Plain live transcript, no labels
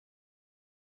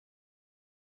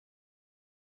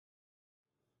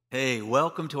Hey,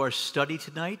 welcome to our study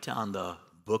tonight on the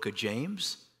book of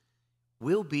James.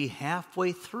 We'll be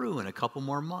halfway through in a couple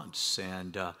more months,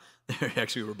 and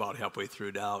actually we're about halfway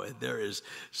through now, and there is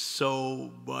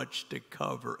so much to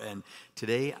cover. And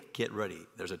today, get ready.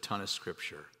 There's a ton of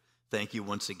scripture. Thank you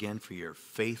once again for your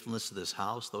faithfulness to this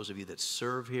house, those of you that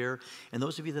serve here, and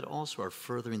those of you that also are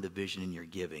furthering the vision in your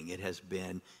giving. It has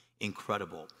been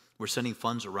incredible. We're sending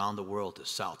funds around the world to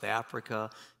South Africa,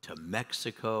 to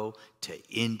Mexico, to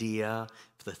India,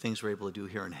 for the things we're able to do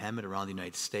here in Hemet around the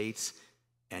United States.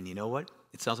 And you know what?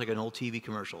 It sounds like an old TV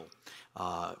commercial.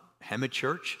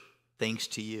 Hemet.Church, thanks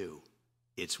to you,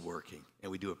 it's working,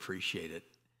 and we do appreciate it.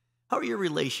 How are your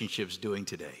relationships doing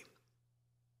today?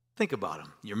 Think about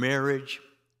them. Your marriage,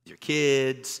 your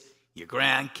kids, your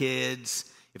grandkids,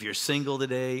 if you're single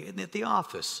today, and at the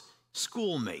office,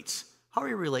 schoolmates. How are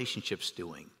your relationships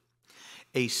doing?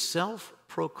 A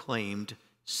self-proclaimed,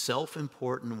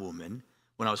 self-important woman,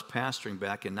 when I was pastoring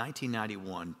back in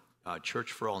 1991,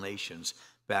 Church for All Nations,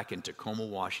 back in Tacoma,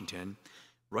 Washington,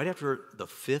 right after the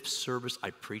fifth service I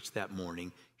preached that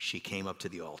morning, she came up to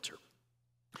the altar.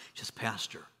 She says,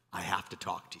 "Pastor, I have to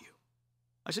talk to you."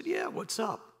 I said, "Yeah, what's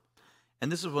up?"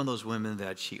 And this is one of those women that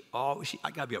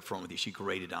I got to be upfront with you, she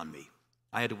grated on me.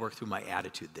 I had to work through my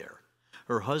attitude there.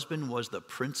 Her husband was the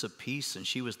Prince of Peace, and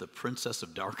she was the Princess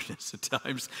of Darkness at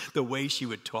times, the way she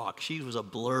would talk. She was a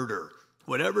blurter.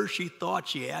 Whatever she thought,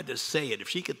 she had to say it. If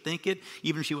she could think it,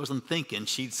 even if she wasn't thinking,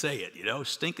 she'd say it,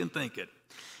 stinking think it.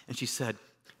 And she said,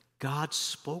 "God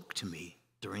spoke to me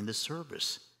during the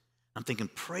service." I'm thinking,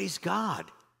 praise God.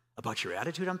 About your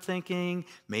attitude, I'm thinking,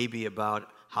 maybe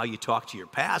about how you talk to your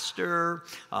pastor,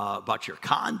 about your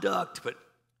conduct, but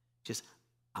just,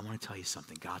 I want to tell you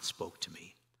something. God spoke to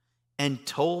me and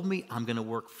told me I'm going to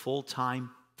work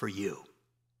full-time for you.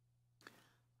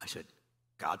 I said,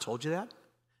 "God told you that?"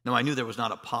 No, I knew there was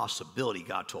not a possibility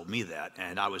God told me that,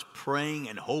 and I was praying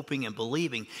and hoping and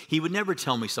believing He would never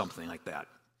tell me something like that.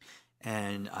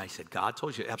 And I said, "God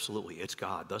told you?" "Absolutely, it's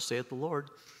God. Thus saith the Lord."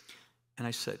 And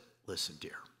I said, "Listen,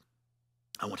 dear,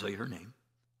 I won't tell you her name."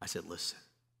 I said, "Listen,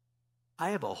 I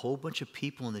have a whole bunch of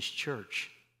people in this church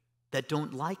that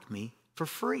don't like me for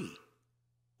free.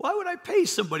 Why would I pay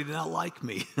somebody to not like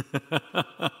me?"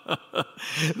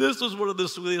 This was one of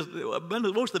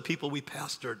the most of the people we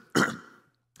pastored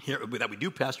here, that we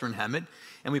do pastor in Hemet,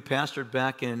 and we pastored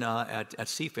back in at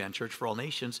CFAN, Church for All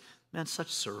Nations. Man, such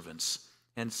servants,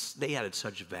 and they added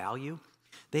such value.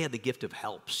 They had the gift of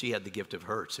help. She had the gift of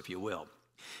hurts, if you will.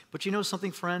 But you know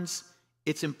something, friends?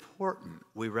 It's important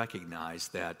we recognize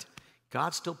that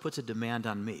God still puts a demand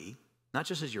on me, not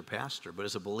just as your pastor, but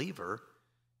as a believer,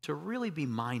 to really be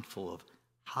mindful of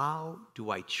how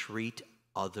do I treat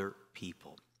other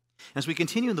people. As we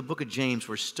continue in the book of James,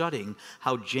 we're studying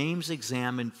how James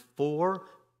examined 4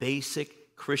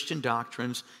 basic Christian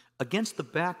doctrines against the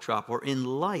backdrop or in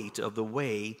light of the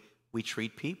way we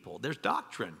treat people. There's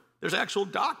doctrine. There's actual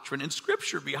doctrine and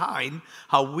scripture behind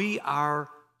how we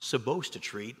are supposed to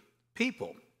treat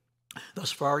people.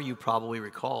 Thus far, you probably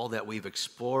recall that we've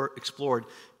explored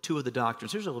 2 of the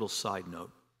doctrines. Here's a little side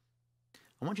note.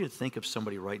 I want you to think of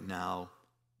somebody right now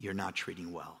you're not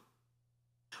treating well,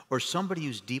 or somebody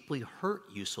who's deeply hurt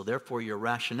you, so therefore your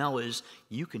rationale is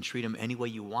you can treat them any way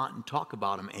you want and talk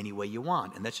about them any way you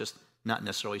want, and that's just not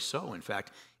necessarily so. In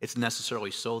fact, it's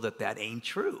necessarily so that ain't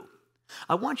true.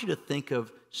 I want you to think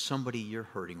of somebody you're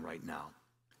hurting right now.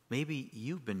 Maybe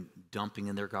you've been dumping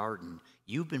in their garden.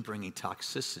 You've been bringing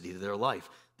toxicity to their life.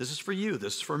 This is for you.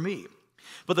 This is for me.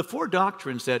 But the 4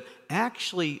 doctrines that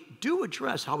actually do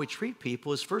address how we treat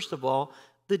people is, first of all,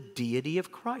 the deity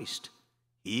of Christ.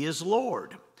 He is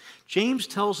Lord. James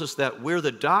tells us that where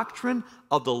the doctrine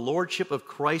of the lordship of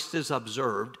Christ is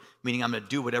observed, meaning I'm going to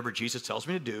do whatever Jesus tells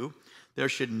me to do, there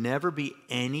should never be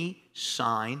any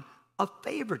sign of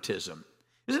favoritism.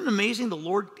 Isn't it amazing? The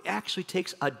Lord actually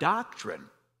takes a doctrine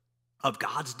of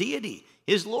God's deity,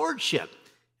 His lordship,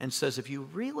 and says, if you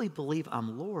really believe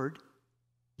I'm Lord,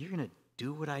 you're going to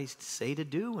do what I say to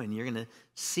do, and you're going to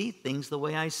see things the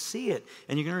way I see it.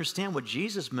 And you're going to understand what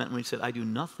Jesus meant when He said, "I do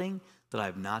nothing that I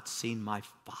have not seen my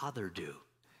Father do."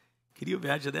 Can you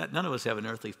imagine that? None of us have an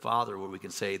earthly father where we can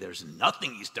say there's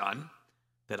nothing He's done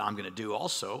that I'm going to do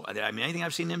also. I mean, anything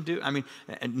I've seen Him do,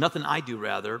 and nothing I do,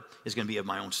 rather, is going to be of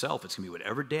my own self. It's going to be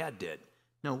whatever Dad did.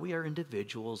 No, we are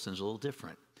individuals, and it's a little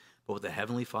different. But with the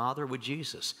Heavenly Father, with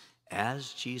Jesus,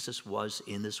 as Jesus was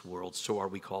in this world, so are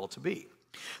we called to be.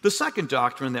 The second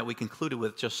doctrine that we concluded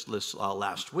with just this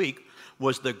last week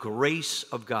was the grace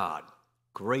of God.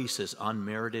 Grace is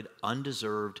unmerited,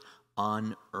 undeserved,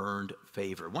 unearned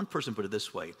favor. One person put it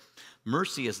this way: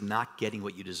 mercy is not getting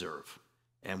what you deserve.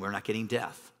 and we're not getting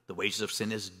death. The wages of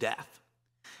sin is death.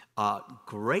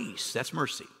 Grace, that's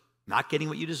mercy, not getting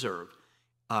what you deserve.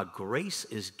 Grace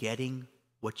is getting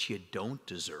what you don't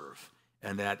deserve,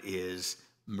 and that is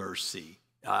mercy.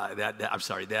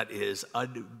 That is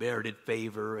unmerited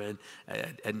favor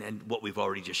and what we've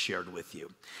already just shared with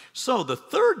you. So the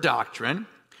third doctrine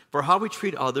for how we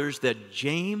treat others that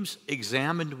James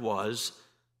examined was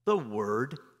the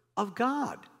Word of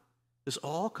God. This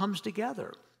all comes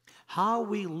together. How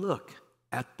we look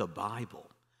at the Bible,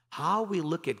 how we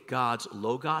look at God's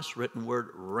logos, written word,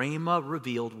 rhema,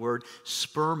 revealed word,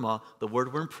 sperma, the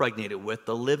word we're impregnated with,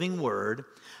 the living word,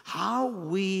 how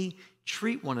we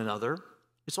treat one another,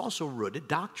 it's also rooted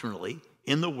doctrinally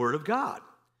in the Word of God.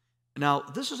 Now,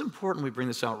 this is important we bring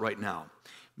this out right now.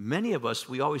 Many of us,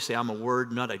 we always say, I'm a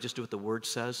word nut, I just do what the Word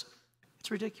says.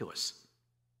 It's ridiculous.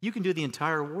 You can do the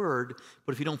entire Word,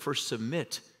 but if you don't first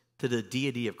submit to the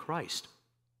deity of Christ.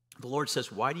 The Lord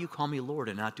says, why do you call me Lord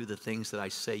and not do the things that I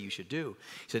say you should do?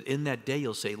 He said, in that day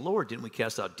you'll say, Lord, didn't we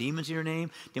cast out demons in your name?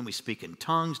 Didn't we speak in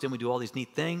tongues? Didn't we do all these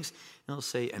neat things? And he'll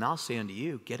say, and I'll say unto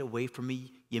you, get away from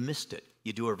me, you missed it,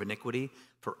 you doer of iniquity,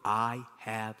 for I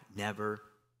have never,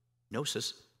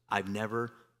 gnosis, I've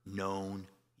never known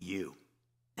you.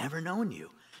 Never known you.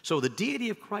 So the deity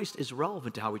of Christ is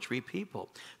relevant to how we treat people.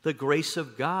 The grace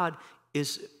of God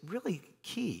is really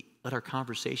key. Let our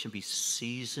conversation be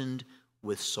seasoned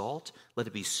with salt. Let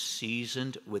it be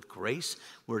seasoned with grace.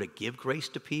 We're to give grace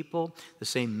to people. The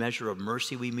same measure of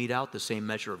mercy we mete out, the same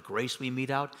measure of grace we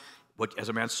mete out. What, as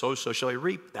a man sows, so shall he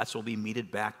reap. That's what will be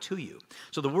meted back to you.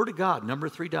 So the Word of God, number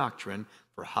 3 doctrine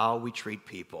for how we treat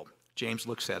people. James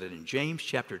looks at it in James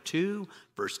chapter 2,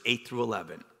 verse 8 through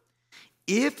 11.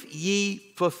 If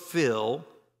ye fulfill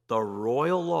the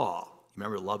royal law,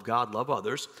 remember, love God, love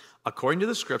others, according to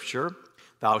the Scripture,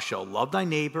 thou shalt love thy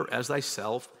neighbor as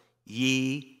thyself,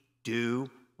 ye do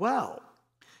well.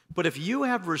 But if you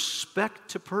have respect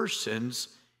to persons,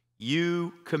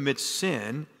 you commit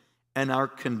sin and are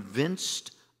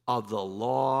convinced of the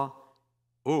law,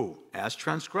 as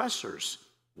transgressors.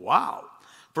 Wow.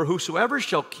 For whosoever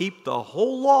shall keep the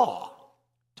whole law,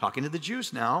 talking to the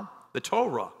Jews now, the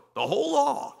Torah, the whole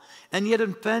law, and yet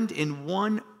offend in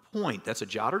one point, that's a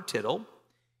jot or tittle,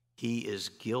 he is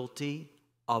guilty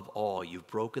of all. You've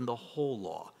broken the whole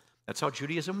law. That's how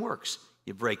Judaism works.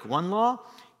 You break one law,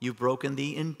 you've broken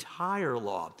the entire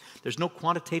law. There's no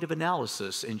quantitative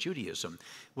analysis in Judaism.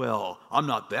 Well, I'm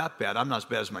not that bad. I'm not as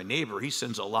bad as my neighbor. He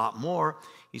sins a lot more.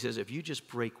 He says, if you just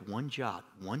break one jot,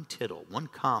 one tittle, one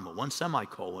comma, one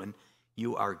semicolon,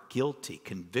 you are guilty,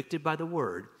 convicted by the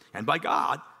Word and by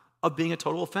God of being a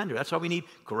total offender. That's why we need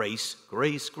grace,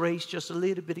 grace, grace, just a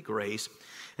little bit of grace.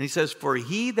 And he says, for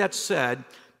he that said,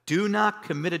 do not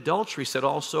commit adultery, said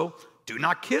also, do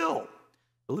not kill.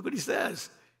 But look what he says.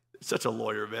 Such a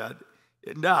lawyer, man.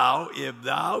 Now, if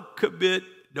thou commit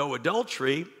no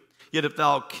adultery, yet if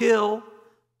thou kill,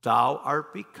 thou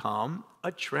art become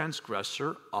a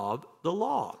transgressor of the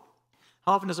law.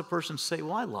 How often does a person say,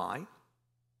 well, I lie?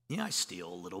 Yeah, I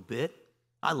steal a little bit.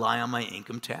 I lie on my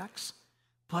income tax.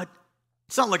 But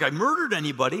it's not like I murdered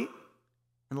anybody.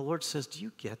 And the Lord says, do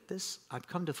you get this? I've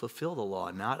come to fulfill the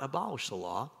law, not abolish the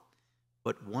law.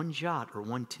 But one jot or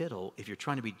one tittle, if you're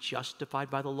trying to be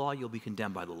justified by the law, you'll be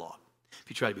condemned by the law. If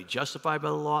you try to be justified by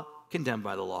the law, condemned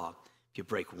by the law. If you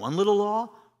break one little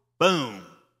law, boom,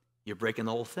 you're breaking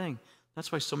the whole thing.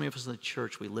 That's why so many of us in the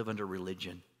church, we live under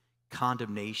religion,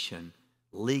 condemnation,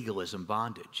 legalism,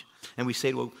 bondage. And we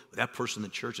say, well, that person in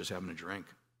the church is having a drink.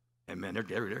 And man, they're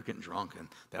getting drunk. And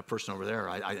that person over there,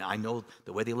 I know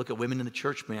the way they look at women in the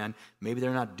church, man, maybe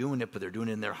they're not doing it, but they're doing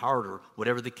it in their heart or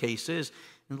whatever the case is.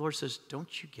 And the Lord says,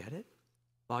 don't you get it?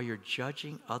 While you're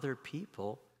judging other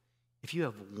people, if you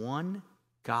have one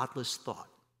godless thought,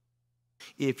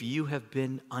 if you have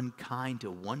been unkind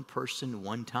to one person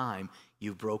one time,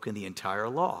 you've broken the entire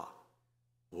law.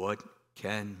 What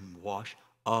can wash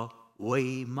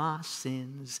away my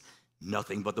sins?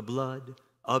 Nothing but the blood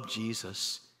of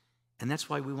Jesus. And that's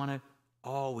why we want to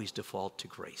always default to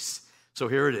grace. So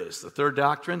here it is, the third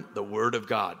doctrine, the Word of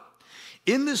God.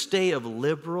 In this day of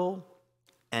liberal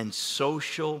and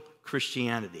social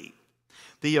Christianity,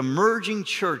 the emerging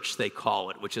church, they call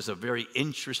it, which is a very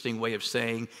interesting way of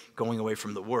saying going away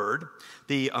from the Word.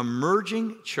 The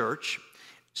emerging church,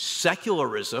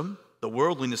 secularism, the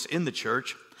worldliness in the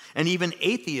church, and even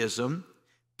atheism,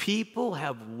 people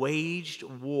have waged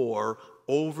war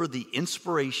over the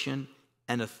inspiration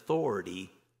and authority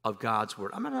of God's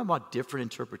Word. I'm not talking about different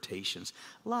interpretations.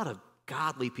 A lot of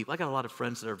godly people. I got a lot of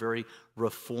friends that are very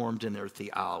reformed in their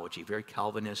theology, very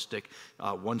Calvinistic,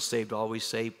 once saved, always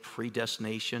saved,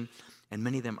 predestination, and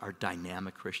many of them are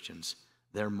dynamic Christians.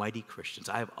 They're mighty Christians.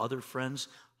 I have other friends,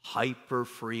 hyper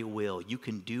free will. You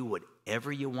can do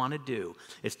whatever you want to do.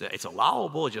 It's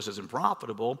allowable, it just isn't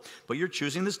profitable, but you're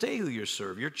choosing this day who you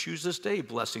serve. You're choosing this day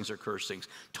blessings or cursings.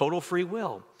 Total free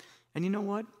will. And you know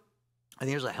what? I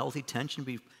think there's a healthy tension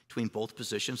between both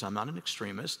positions. I'm not an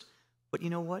extremist, but you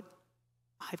know what?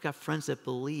 I've got friends that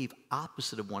believe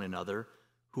opposite of one another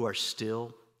who are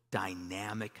still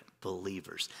dynamic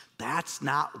believers. That's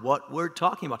not what we're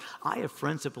talking about. I have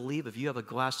friends that believe if you have a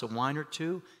glass of wine or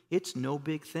two, it's no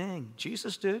big thing.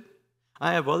 Jesus did.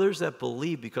 I have others that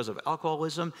believe because of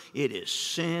alcoholism, it is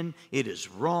sin, it is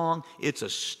wrong, it's a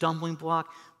stumbling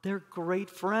block. They're great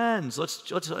friends.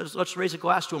 Let's raise a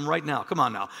glass to them right now. Come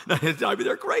on now. I mean,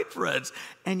 they're great friends.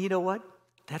 And you know what?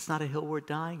 That's not a hill we're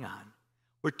dying on.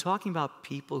 We're talking about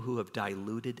people who have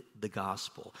diluted the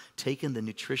gospel, taken the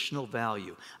nutritional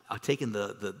value, taken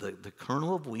the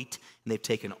kernel of wheat, and they've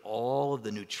taken all of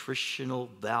the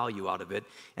nutritional value out of it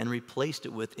and replaced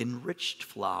it with enriched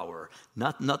flour,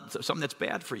 not something that's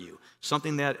bad for you,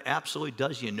 something that absolutely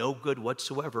does you no good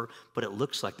whatsoever, but it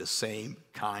looks like the same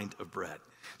kind of bread.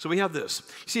 So we have this.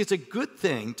 See, it's a good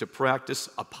thing to practice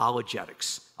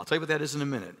apologetics. I'll tell you what that is in a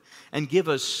minute. And give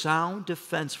a sound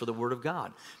defense for the Word of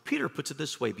God. Peter puts it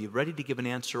this way: be ready to give an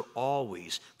answer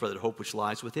always for the hope which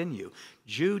lies within you.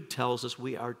 Jude tells us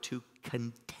we are to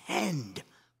contend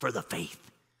for the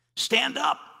faith. Stand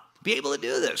up. Be able to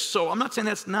do this. So I'm not saying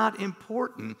that's not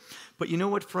important, but you know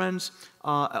what, friends?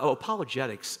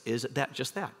 Apologetics is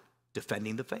just that,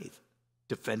 defending the faith.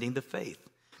 Defending the faith.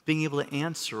 Being able to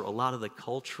answer a lot of the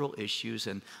cultural issues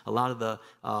and a lot of the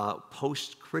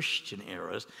post-Christian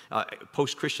era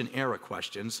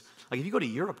questions. Like if you go to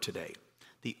Europe today,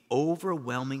 the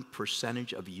overwhelming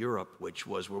percentage of Europe, which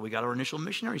was where we got our initial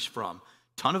missionaries from, a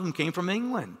ton of them came from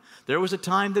England. There was a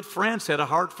time that France had a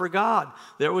heart for God.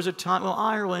 There was a time,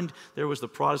 Ireland, there was the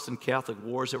Protestant Catholic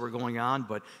wars that were going on,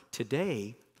 but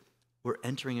today we're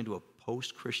entering into a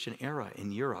post-Christian era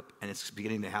in Europe, and it's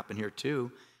beginning to happen here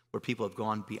too, where people have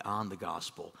gone beyond the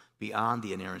gospel, beyond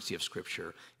the inerrancy of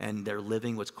Scripture, and they're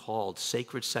living what's called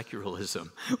sacred secularism,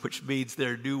 which means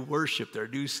their new worship,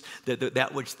 that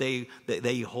which they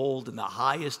hold in the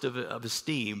highest of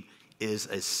esteem is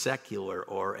a secular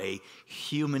or a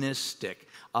humanistic,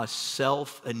 a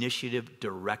self-initiative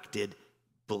directed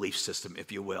belief system,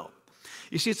 if you will.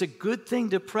 You see, it's a good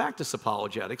thing to practice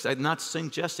apologetics. I'm not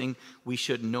suggesting we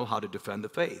shouldn't know how to defend the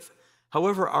faith.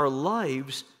 However, our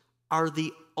lives are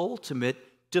the ultimate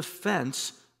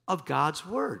defense of God's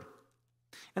Word.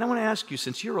 And I want to ask you,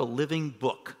 since you're a living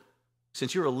book,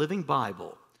 since you're a living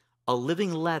Bible, a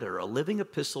living letter, a living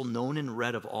epistle known and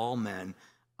read of all men,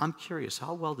 I'm curious,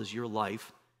 how well does your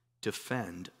life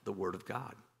defend the Word of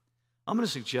God? I'm going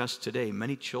to suggest today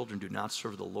many children do not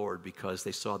serve the Lord because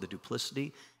they saw the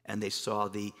duplicity and they saw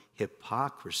the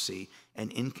hypocrisy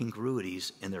and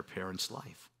incongruities in their parents'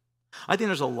 life. I think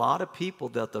there's a lot of people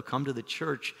that they'll come to the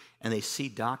church and they see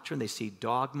doctrine, they see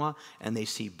dogma, and they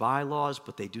see bylaws,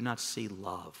 but they do not see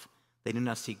love. They do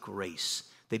not see grace.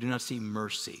 They do not see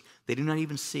mercy. They do not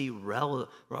even see, well,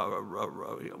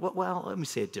 let me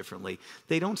say it differently.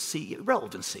 They don't see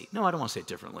relevancy. No, I don't want to say it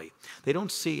differently. They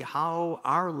don't see how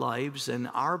our lives and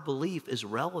our belief is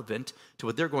relevant to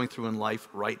what they're going through in life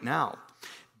right now.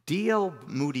 D.L.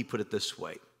 Moody put it this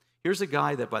way. Here's a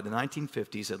guy that by the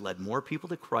 1950s had led more people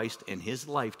to Christ in his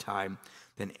lifetime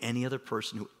than any other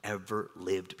person who ever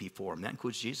lived before him. That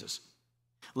includes Jesus.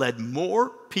 Led more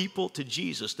people to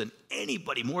Jesus than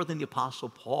anybody, more than the Apostle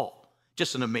Paul.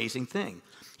 Just an amazing thing.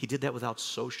 He did that without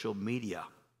social media.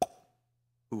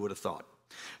 Who would have thought?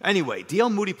 Anyway,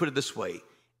 D.L. Moody put it this way.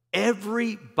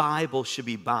 Every Bible should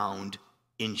be bound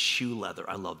in shoe leather.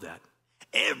 I love that.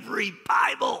 Every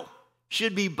Bible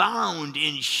should be bound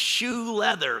in shoe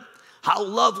leather. How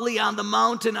lovely on the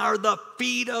mountain are the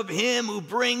feet of him who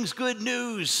brings good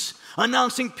news,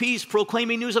 announcing peace,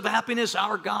 proclaiming news of happiness.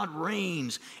 Our God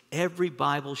reigns. Every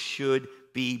Bible should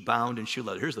be bound in shoe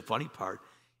leather. Here's the funny part.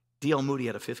 D.L. Moody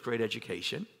had a 5th grade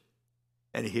education,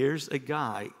 and here's a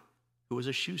guy who was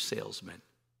a shoe salesman.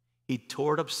 He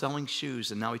tore it up selling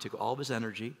shoes, and now he took all of his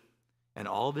energy and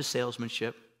all of his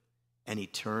salesmanship, and he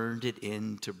turned it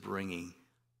into bringing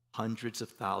hundreds of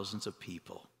thousands of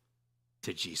people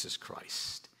to Jesus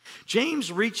Christ.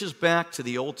 James reaches back to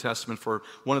the Old Testament for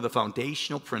one of the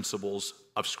foundational principles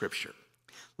of Scripture.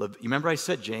 You remember I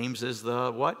said James is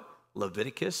the what?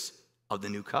 Leviticus of the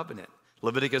New Covenant.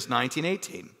 Leviticus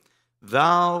 19:18.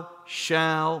 Thou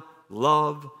shalt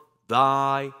love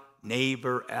thy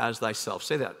neighbor as thyself.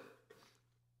 Say that.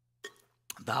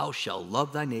 Thou shalt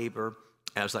love thy neighbor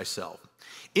as thyself.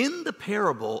 In the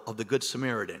parable of the Good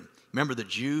Samaritan, remember the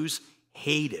Jews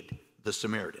hated the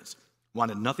Samaritans.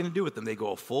 Wanted nothing to do with them. They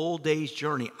go a full day's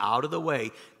journey out of the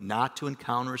way not to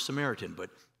encounter a Samaritan. But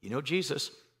you know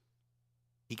Jesus,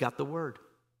 he got the word.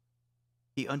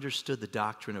 He understood the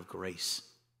doctrine of grace.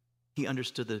 He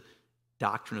understood the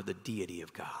doctrine of the deity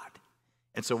of God.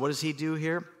 And so what does he do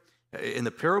here? In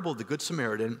the parable of the Good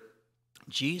Samaritan,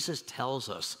 Jesus tells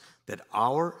us that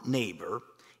our neighbor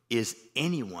is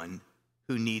anyone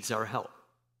who needs our help.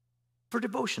 For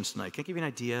devotions tonight, can I give you an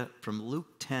idea from Luke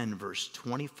 10, verse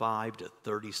 25 to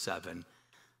 37?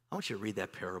 I want you to read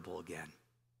that parable again.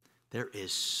 There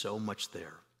is so much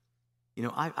there. You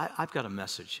know, I've got a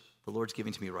message the Lord's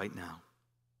giving to me right now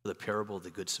for the parable of the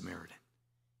Good Samaritan.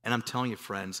 And I'm telling you,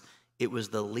 friends, it was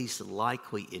the least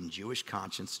likely in Jewish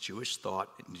conscience, Jewish thought,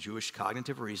 and Jewish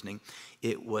cognitive reasoning.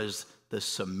 It was the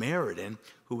Samaritan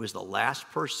who was the last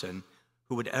person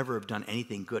who would ever have done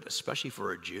anything good, especially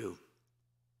for a Jew.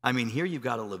 I mean, here you've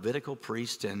got a Levitical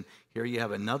priest, and here you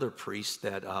have another priest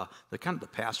that they're kind of the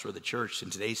pastor of the church in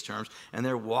today's terms, and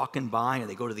they're walking by, and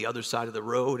they go to the other side of the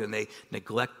road, and they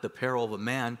neglect the peril of a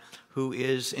man who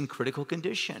is in critical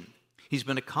condition. He's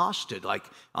been accosted, like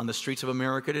on the streets of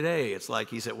America today. It's like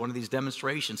he's at one of these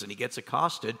demonstrations, and he gets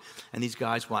accosted, and these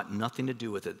guys want nothing to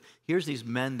do with it. Here's these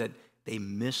men that they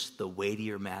miss the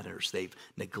weightier matters. They've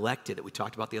neglected it. We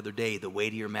talked about the other day, the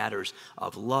weightier matters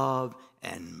of love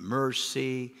and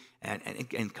mercy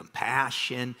and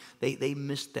compassion. They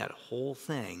missed that whole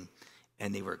thing.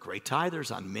 And they were great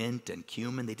tithers on mint and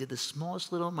cumin. They did the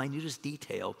smallest little minutest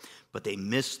detail, but they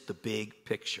missed the big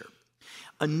picture.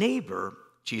 A neighbor,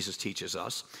 Jesus teaches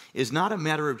us, is not a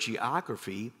matter of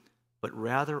geography, but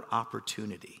rather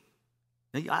opportunity.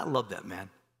 Now, I love that, man.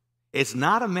 It's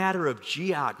not a matter of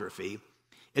geography,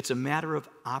 it's a matter of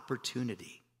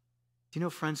opportunity. Do you know,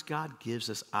 friends, God gives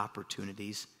us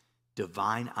opportunities,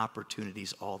 divine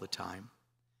opportunities all the time.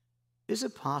 Is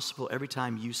it possible every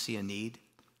time you see a need,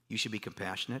 you should be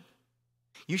compassionate?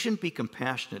 You shouldn't be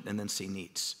compassionate and then see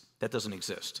needs. That doesn't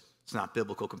exist. It's not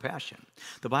biblical compassion.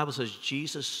 The Bible says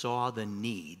Jesus saw the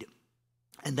need,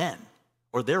 and then,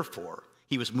 or therefore,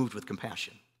 he was moved with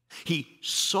compassion. He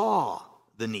saw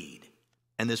the need.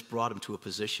 And this brought him to a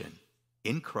position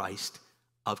in Christ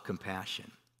of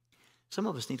compassion. Some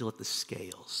of us need to let the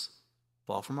scales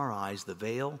fall from our eyes, the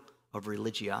veil of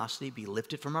religiosity be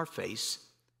lifted from our face.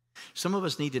 Some of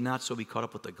us need to not so be caught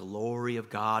up with the glory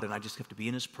of God, and I just have to be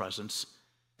in his presence.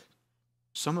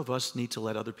 Some of us need to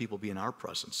let other people be in our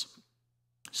presence.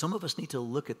 Some of us need to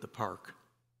look at the park.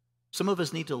 Some of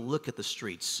us need to look at the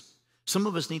streets. Some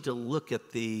of us need to look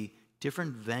at the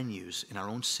different venues in our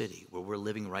own city where we're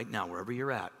living right now, wherever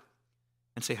you're at,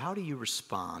 and say, how do you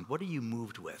respond? What are you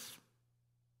moved with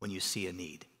when you see a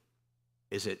need?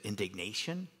 Is it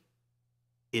indignation?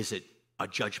 Is it a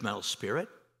judgmental spirit?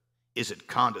 Is it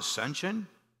condescension?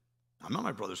 I'm not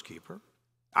my brother's keeper.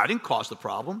 I didn't cause the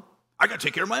problem. I got to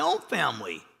take care of my own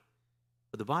family.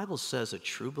 But the Bible says a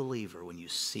true believer, when you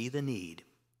see the need,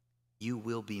 you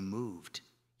will be moved.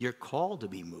 You're called to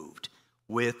be moved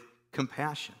with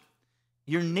compassion.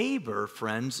 Your neighbor,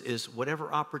 friends, is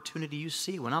whatever opportunity you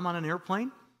see. When I'm on an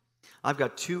airplane, I've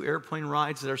got 2 airplane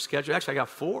rides that are scheduled. Actually, I got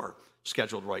 4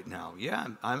 scheduled right now. Yeah,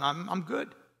 I'm good.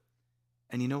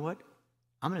 And you know what?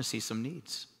 I'm going to see some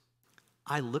needs.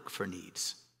 I look for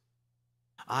needs.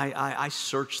 I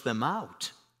search them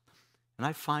out. And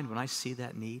I find when I see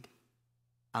that need,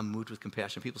 I'm moved with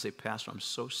compassion. People say, Pastor, I'm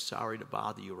so sorry to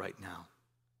bother you right now.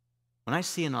 When I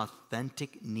see an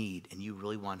authentic need and you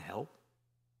really want help,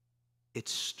 it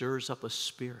stirs up a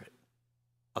spirit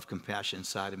of compassion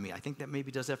inside of me. I think that maybe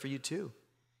does that for you too.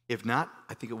 If not,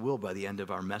 I think it will by the end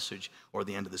of our message or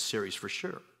the end of the series for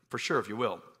sure, if you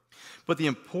will. But the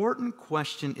important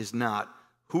question is not,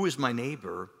 who is my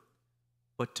neighbor,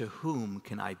 but to whom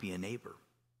can I be a neighbor?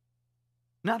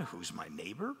 Not who's my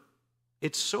neighbor.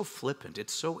 It's so flippant.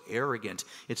 It's so arrogant.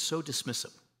 It's so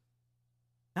dismissive.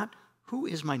 Not who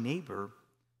is my neighbor,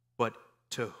 but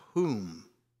to whom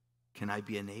can I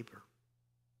be a neighbor?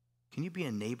 Can you be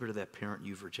a neighbor to that parent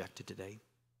you've rejected today?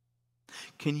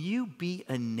 Can you be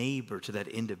a neighbor to that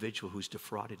individual who's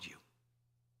defrauded you?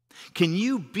 Can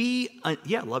you be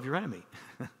love your enemy.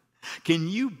 Can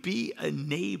you be a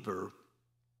neighbor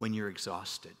when you're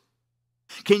exhausted?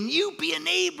 Can you be a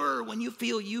neighbor when you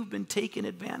feel you've been taken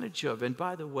advantage of? And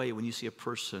by the way, when you see a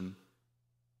person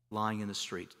lying in the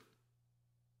street,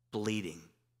 bleeding,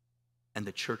 and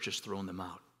the church has thrown them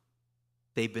out,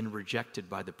 they've been rejected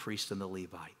by the priest and the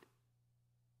Levite.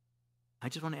 I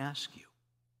just want to ask you,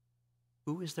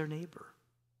 who is their neighbor?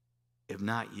 If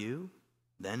not you,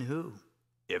 then who?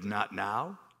 If not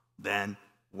now, then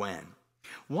when?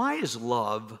 Why is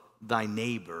love thy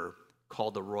neighbor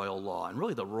called the royal law? And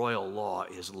really the royal law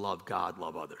is love God,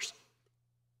 love others.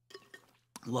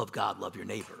 Love God, love your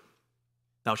neighbor.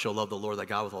 Thou shalt love the Lord thy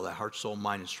God with all thy heart, soul,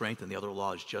 mind, and strength. And the other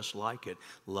law is just like it.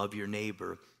 Love your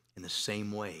neighbor in the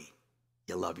same way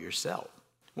you love yourself.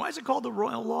 Why is it called the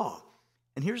royal law?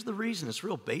 And here's the reason. It's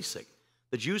real basic.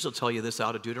 The Jews will tell you this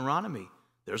out of Deuteronomy.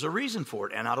 There's a reason for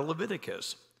it, and out of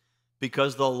Leviticus.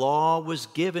 Because the law was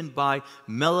given by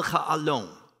Melech HaOlam,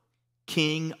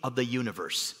 King of the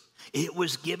universe. It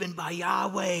was given by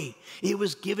Yahweh. It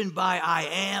was given by I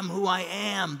am who I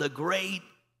am, the great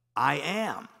I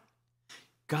am.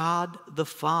 God the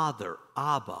Father,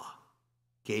 Abba,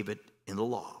 gave it in the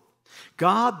law.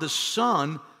 God the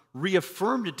Son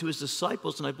reaffirmed it to his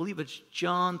disciples, and I believe it's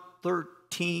John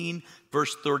 13,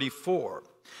 verse 34.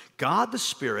 God the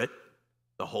Spirit,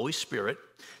 the Holy Spirit,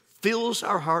 fills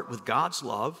our heart with God's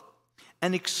love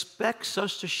and expects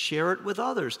us to share it with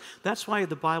others. That's why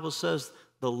the Bible says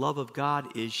the love of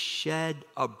God is shed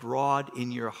abroad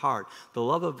in your heart. The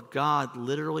love of God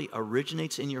literally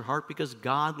originates in your heart because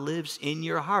God lives in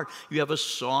your heart. You have a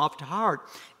soft heart.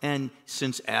 And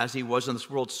since as he was in this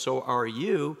world, so are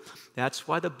you, that's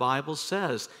why the Bible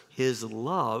says his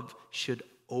love should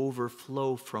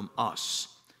overflow from us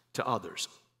to others.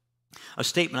 A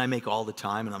statement I make all the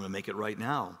time, and I'm going to make it right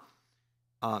now.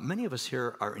 Many of us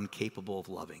here are incapable of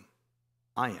loving.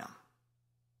 I am.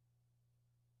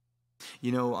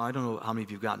 You know, I don't know how many of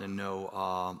you have gotten to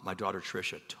know my daughter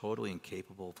Tricia, totally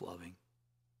incapable of loving.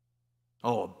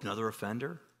 Oh, another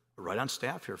offender, right on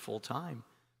staff here full time.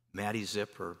 Maddie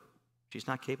Zipper, she's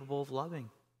not capable of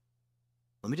loving.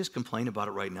 Let me just complain about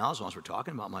it right now as long as we're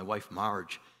talking about my wife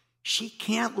Marge. She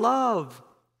can't love.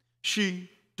 She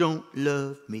don't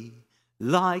love me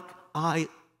like I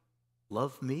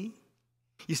love me.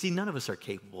 You see, none of us are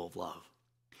capable of love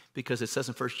because it says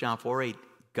in 1 John 4:8,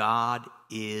 God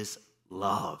is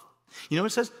love. You know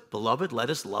what it says? Beloved, let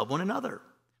us love one another.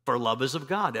 For love is of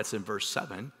God. That's in verse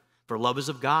 7. For love is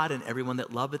of God, and everyone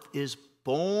that loveth is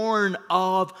born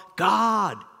of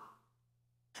God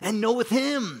and knoweth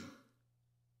him.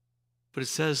 But it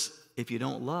says, if you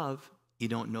don't love, you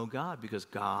don't know God because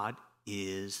God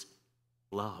is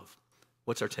love.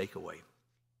 What's our takeaway?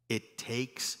 It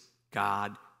takes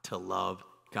God to love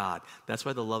God. That's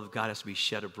why the love of God has to be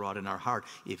shed abroad in our heart.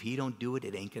 If he don't do it,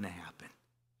 it ain't going to happen.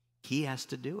 He has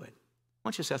to do it. Why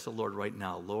don't you just ask the Lord right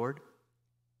now, Lord,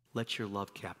 let your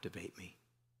love captivate me.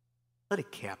 Let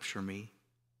it capture me.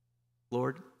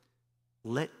 Lord,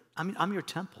 I'm your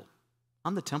temple.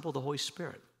 I'm the temple of the Holy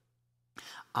Spirit.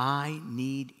 I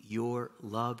need your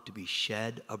love to be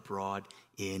shed abroad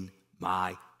in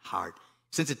my heart.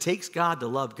 Since it takes God to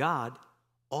love God,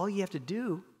 all you have to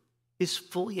do is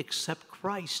fully accept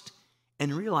Christ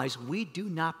and realize we do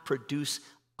not produce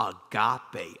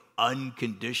agape,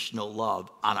 unconditional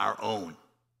love on our own.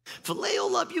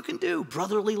 Phileo love you can do,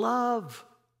 brotherly love.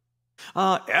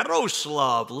 Eros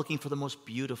love, looking for the most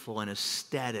beautiful and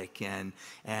aesthetic and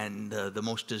the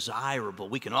most desirable.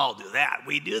 We can all do that.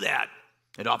 We do that.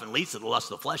 It often leads to the lust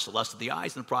of the flesh, the lust of the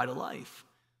eyes, and the pride of life.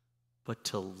 But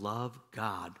to love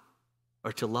God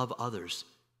or to love others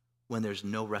when there's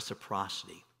no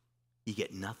reciprocity, you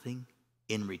get nothing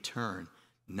in return.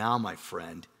 Now, my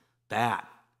friend, that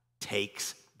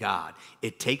takes God.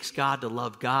 It takes God to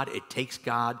love God. It takes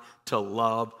God to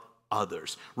love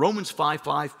others. Romans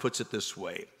 5:5 puts it this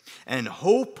way, and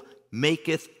hope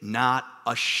maketh not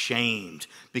ashamed,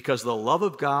 because the love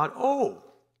of God,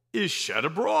 is shed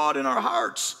abroad in our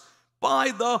hearts by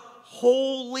the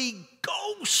Holy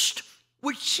Ghost,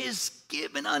 which is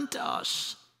given unto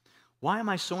us. Why am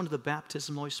I so into the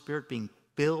baptism of the Holy Spirit, being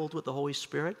filled with the Holy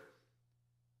Spirit?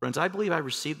 Friends, I believe I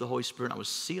received the Holy Spirit and I was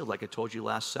sealed, like I told you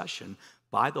last session,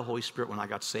 by the Holy Spirit when I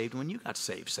got saved and when you got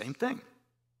saved. Same thing.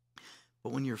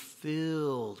 But when you're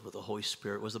filled with the Holy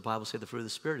Spirit, what does the Bible say the fruit of the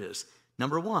Spirit is?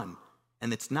 Number one,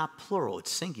 and it's not plural, it's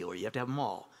singular. You have to have them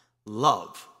all.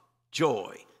 Love,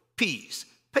 joy, peace,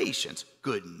 patience,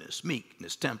 goodness,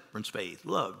 meekness, temperance, faith,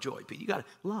 love, joy, peace. You got to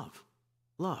love,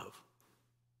 love,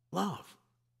 love.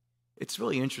 It's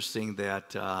really interesting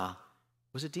that,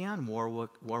 was it Dionne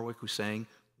Warwick who sang,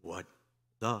 "What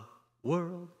the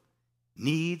world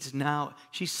needs now"?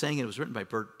 She's saying it was written by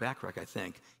Burt Bacharach, I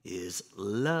think, is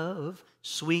love,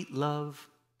 sweet love.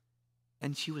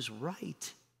 And she was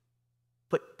right.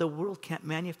 But the world can't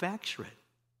manufacture it.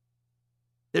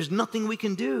 There's nothing we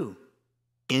can do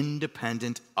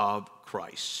independent of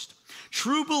Christ.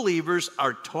 True believers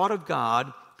are taught of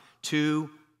God to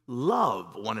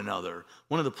love one another.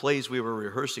 One of the plays we were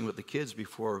rehearsing with the kids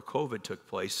before COVID took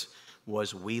place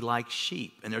was We Like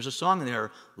Sheep. And there's a song in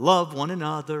there, love one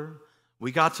another.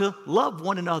 We got to love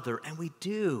one another, and we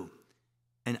do.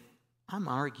 And I'm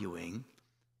arguing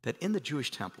that in the Jewish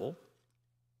temple,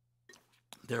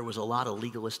 there was a lot of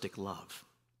legalistic love.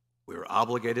 We were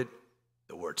obligated,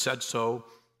 the word said so,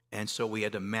 and so we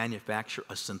had to manufacture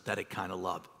a synthetic kind of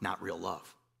love, not real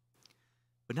love.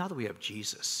 But now that we have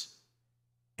Jesus,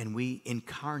 and we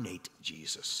incarnate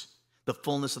Jesus, the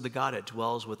fullness of the Godhead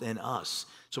dwells within us.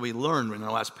 So we learned in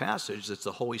our last passage that it's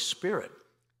the Holy Spirit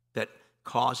that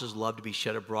causes love to be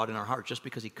shed abroad in our heart just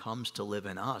because he comes to live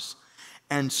in us.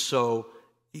 And so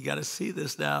you got to see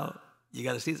this now. You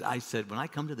got to see this. I said, when I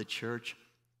come to the church,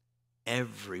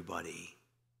 everybody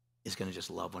is going to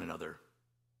just love one another.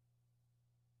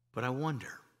 But I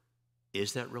wonder,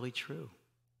 is that really true?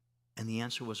 And the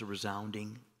answer was a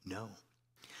resounding no.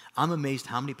 I'm amazed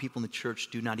how many people in the church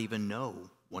do not even know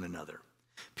one another.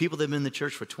 People that have been in the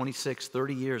church for 26,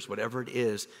 30 years, whatever it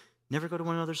is, never go to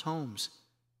one another's homes.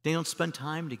 They don't spend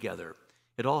time together.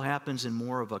 It all happens in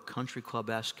more of a country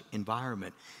club-esque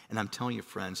environment. And I'm telling you,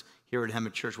 friends, here at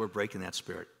Hemet.Church, we're breaking that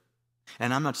spirit.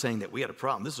 And I'm not saying that we had a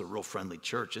problem. This is a real friendly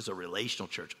church. This is a relational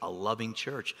church, a loving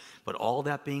church. But all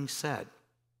that being said,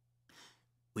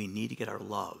 we need to get our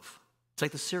love. It's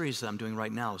like the series that I'm doing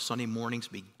right now, Sunday mornings,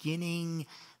 beginning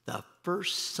the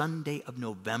first Sunday of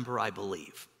November, I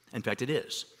believe. In fact, it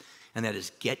is. And that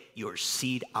is, get your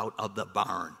seed out of the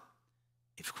barn.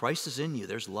 If Christ is in you,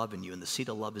 there's love in you, and the seed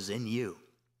of love is in you.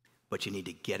 But you need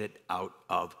to get it out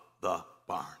of the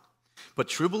barn. But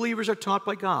true believers are taught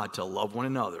by God to love one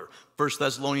another. 1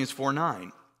 Thessalonians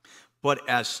 4:9. But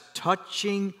as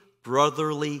touching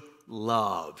brotherly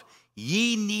love,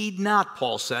 ye need not,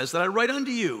 Paul says, that I write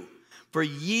unto you. For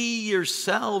ye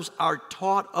yourselves are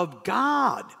taught of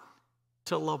God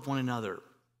to love one another.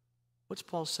 What's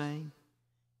Paul saying?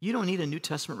 You don't need a New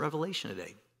Testament revelation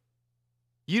today.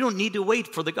 You don't need to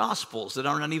wait for the Gospels that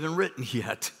are not even written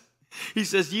yet. He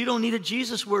says you don't need a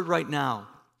Jesus word right now.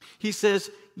 He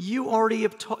says you already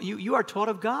have taught, you are taught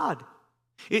of God.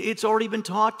 It's already been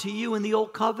taught to you in the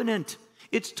Old Covenant.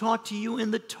 It's taught to you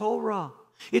in the Torah.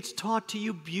 It's taught to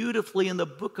you beautifully in the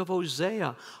book of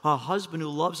Hosea, a husband who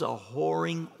loves a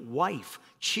whoring wife,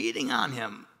 cheating on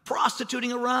him,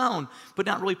 prostituting around, but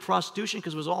not really prostitution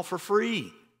because it was all for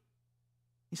free.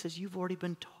 He says, you've already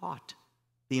been taught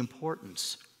the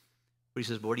importance. But he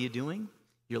says, what are you doing?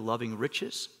 You're loving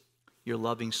riches. You're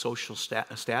loving social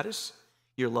status.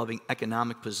 You're loving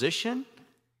economic position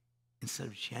instead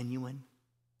of genuine,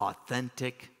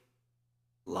 authentic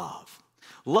love.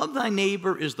 Love thy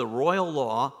neighbor is the royal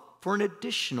law for an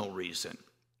additional reason.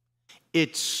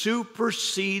 It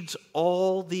supersedes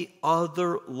all the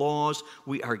other laws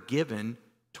we are given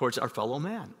towards our fellow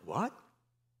man. What?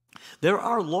 There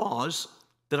are laws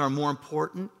that are more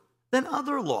important than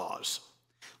other laws.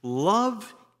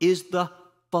 Love is the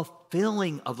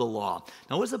fulfilling of the law.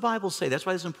 Now, what does the Bible say? That's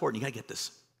why it's important. You got to get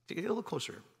this. Get a little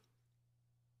closer.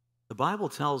 The Bible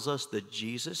tells us that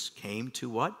Jesus came to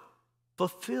what?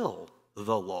 Fulfill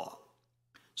the law.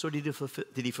 So did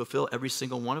he fulfill every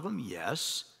single one of them?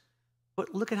 Yes.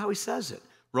 But look at how he says it.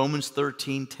 Romans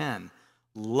 13:10.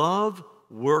 Love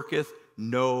worketh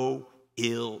no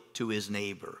ill to his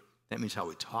neighbor. That means how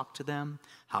we talk to them,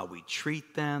 how we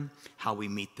treat them, how we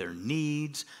meet their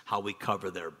needs, how we cover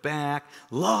their back.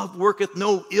 Love worketh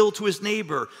no ill to his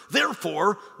neighbor.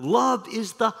 Therefore, love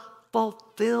is the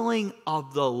fulfilling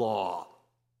of the law.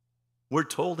 We're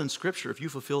told in Scripture, if you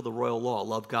fulfill the royal law,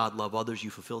 love God, love others, you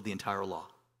fulfill the entire law.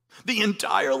 The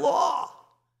entire law.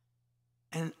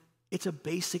 And it's a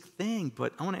basic thing,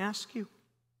 but I want to ask you,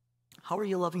 how are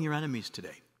you loving your enemies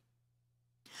today?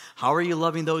 How are you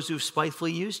loving those who have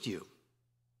spitefully used you?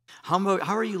 How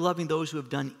are you loving those who have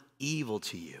done evil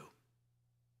to you?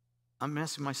 I'm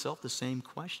asking myself the same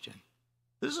question.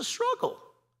 This is a struggle.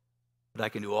 But I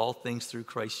can do all things through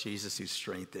Christ Jesus who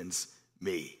strengthens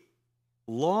me.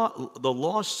 The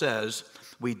law says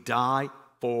we die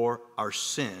for our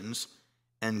sins,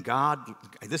 and God,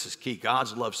 this is key,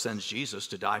 God's love sends Jesus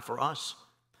to die for us.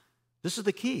 This is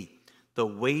the key. The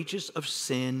wages of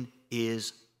sin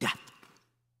is death.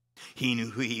 He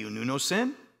who knew no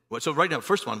sin. So right now,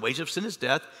 first one, wages of sin is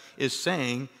death, is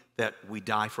saying that we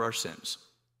die for our sins.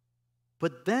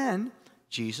 But then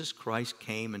Jesus Christ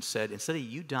came and said, instead of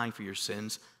you dying for your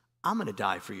sins, I'm going to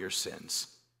die for your sins.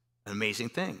 An amazing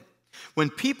thing. When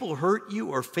people hurt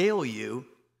you or fail you,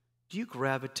 do you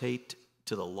gravitate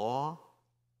to the law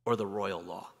or the royal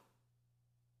law?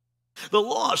 The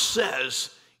law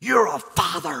says, you're a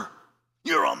father,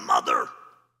 you're a mother,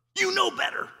 you know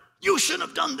better, you shouldn't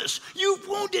have done this, you've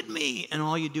wounded me. And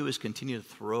all you do is continue to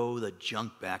throw the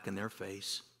junk back in their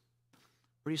face.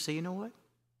 Or you say, you know what?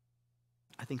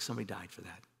 I think somebody died for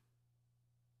that.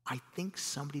 I think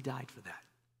somebody died for that.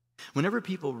 Whenever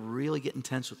people really get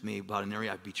intense with me about an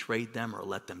area I've betrayed them or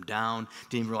let them down,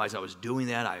 didn't even realize I was doing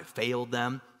that, I failed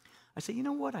them, I say, you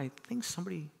know what, I think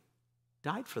somebody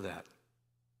died for that.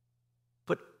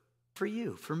 But for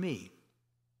you, for me,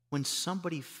 when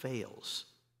somebody fails,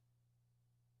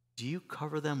 do you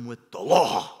cover them with the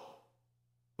law,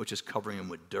 which is covering them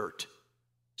with dirt,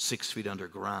 6 feet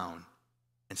underground,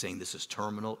 and saying this is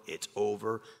terminal, it's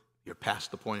over, you're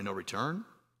past the point of no return?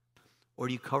 Or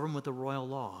do you cover them with the royal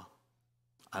law?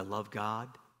 I love God,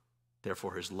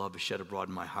 therefore his love is shed abroad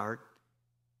in my heart,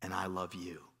 and I love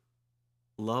you.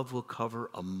 Love will cover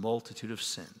a multitude of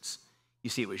sins. You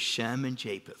see, it was Shem and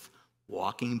Japheth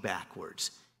walking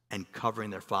backwards and covering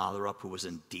their father up who was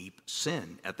in deep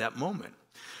sin at that moment.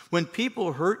 When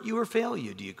people hurt you or fail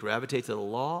you, do you gravitate to the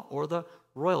law or the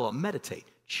royal law? Meditate.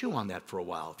 Chew on that for a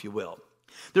while, if you will.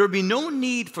 There would be no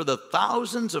need for the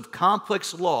thousands of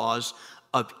complex laws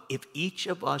of if each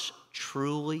of us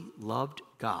truly loved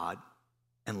God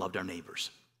and loved our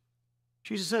neighbors.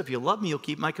 Jesus said, if you love me, you'll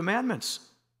keep my commandments.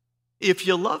 If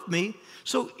you love me.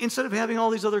 So instead of having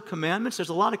all these other commandments, there's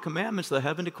a lot of commandments that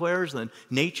heaven declares, and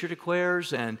nature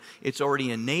declares, and it's already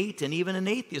innate, and even an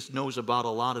atheist knows about a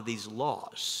lot of these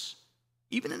laws.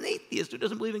 Even an atheist who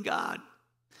doesn't believe in God.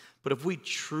 But if we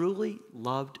truly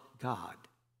loved God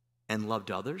and loved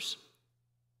others,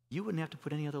 you wouldn't have to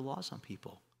put any other laws on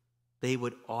people. They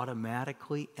would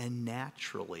automatically and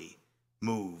naturally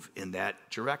move in that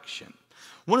direction.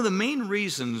 One of the main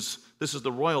reasons this is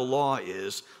the royal law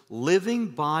is living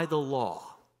by the law.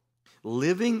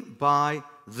 Living by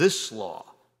this law.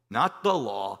 Not the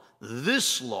law,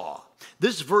 this law.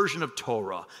 This version of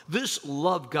Torah. This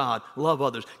love God, love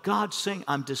others. God's saying,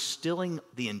 I'm distilling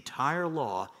the entire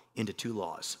law into 2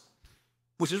 laws.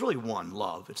 Which is really one,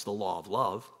 love. It's the law of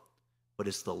love. But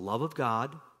it's the love of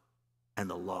God and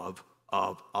the love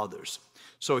of others.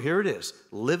 So here it is.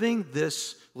 Living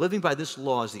by this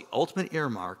law is the ultimate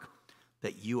earmark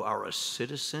that you are a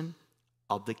citizen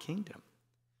of the kingdom.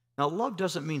 Now, love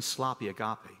doesn't mean sloppy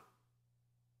agape.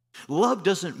 Love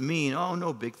doesn't mean, oh,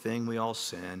 no big thing, we all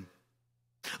sin.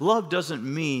 Love doesn't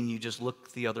mean you just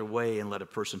look the other way and let a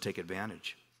person take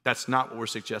advantage. That's not what we're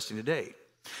suggesting today.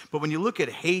 But when you look at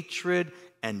hatred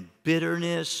and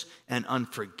bitterness and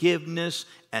unforgiveness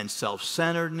and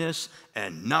self-centeredness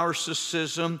and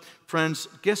narcissism, friends,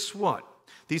 guess what?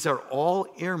 These are all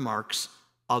earmarks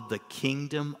of the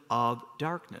kingdom of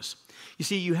darkness. You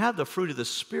see, you have the fruit of the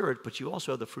Spirit, but you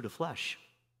also have the fruit of flesh.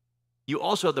 You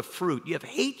also have the fruit. You have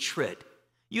hatred.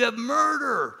 You have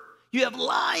murder. You have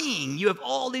lying. You have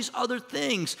all these other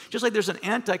things. Just like there's an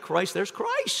antichrist, there's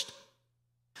Christ.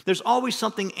 There's always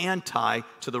something anti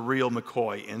to the real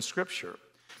McCoy in Scripture.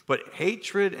 But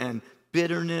hatred and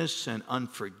bitterness and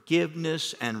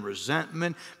unforgiveness and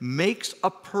resentment makes a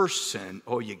person,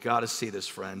 oh, you got to see this,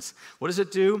 friends. What does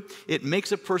it do? It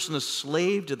makes a person a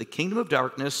slave to the kingdom of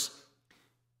darkness,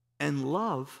 and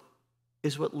love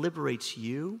is what liberates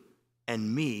you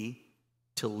and me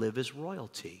to live as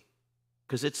royalty,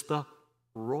 because it's the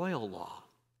royal law.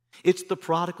 It's the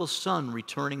prodigal son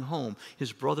returning home.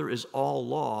 His brother is all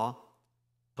law,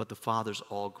 but the father's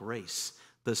all grace.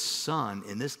 The son,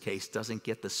 in this case, doesn't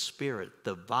get the spirit,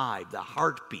 the vibe, the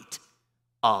heartbeat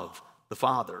of the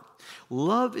Father.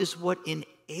 Love is what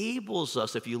enables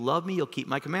us. If you love me, you'll keep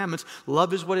my commandments.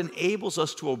 Love is what enables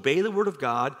us to obey the word of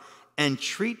God and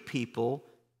treat people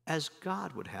as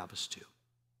God would have us to.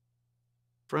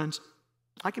 Friends,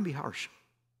 I can be harsh.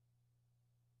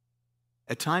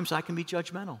 At times, I can be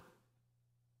judgmental.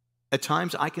 At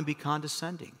times, I can be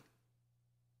condescending.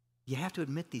 You have to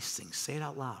admit these things. Say it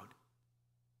out loud.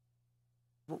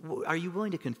 Are you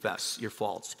willing to confess your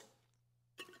faults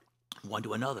one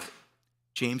to another?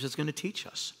 James is going to teach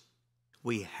us.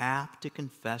 We have to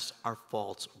confess our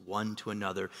faults one to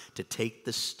another to take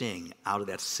the sting out of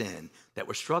that sin that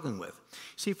we're struggling with.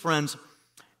 See, friends,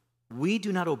 we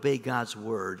do not obey God's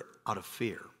word out of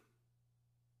fear.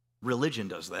 Religion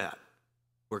does that.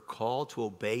 We're called to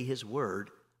obey his word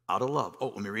out of love. Oh,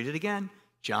 let me read it again.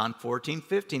 John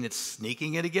 14:15. It's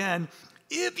sneaking it again.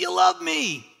 If you love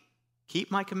me,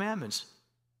 keep my commandments.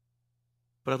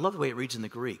 But I love the way it reads in the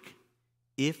Greek.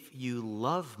 If you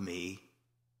love me,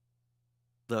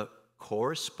 the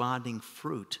corresponding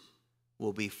fruit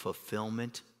will be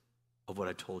fulfillment of what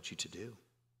I told you to do.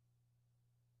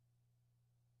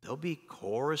 There'll be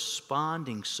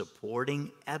corresponding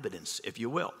supporting evidence, if you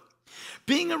will.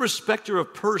 Being a respecter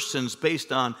of persons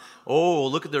based on, oh,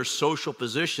 look at their social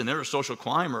position. They're a social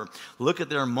climber. Look at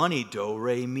their money. Do,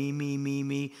 re, mi, mi, mi,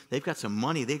 mi. They've got some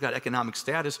money. They've got economic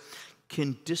status.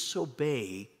 Can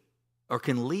disobey or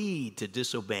can lead to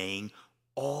disobeying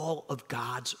all of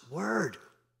God's word.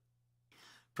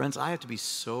 Friends, I have to be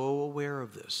so aware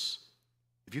of this.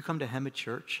 If you come to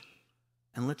Hemet.Church,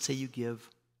 and let's say you give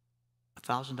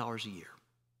 $1,000 a year,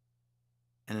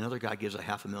 and another guy gives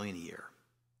 $500,000 a year,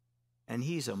 and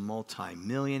he's a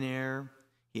multi-millionaire,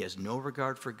 he has no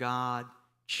regard for God,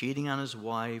 cheating on his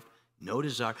wife, no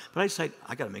desire, but I decide,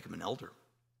 I got to make him an elder.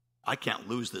 I can't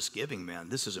lose this giving, man.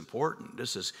 This is important.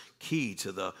 This is key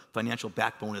to the financial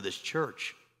backbone of this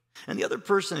church. And the other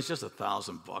person is just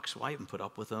 $1,000. Why even put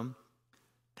up with them?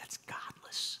 That's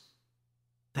godless.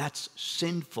 That's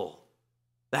sinful.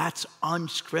 That's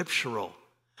unscriptural.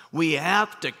 We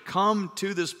have to come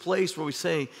to this place where we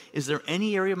say, is there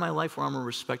any area of my life where I'm a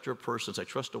respecter of persons? I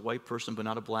trust a white person, but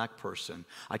not a black person.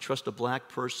 I trust a black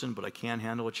person, but I can't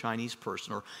handle a Chinese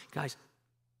person. Or, guys,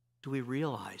 do we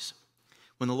realize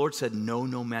when the Lord said, no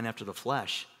man after the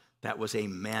flesh, that was a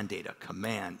mandate, a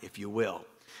command, if you will.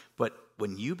 But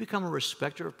when you become a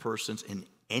respecter of persons in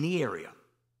any area,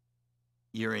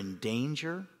 you're in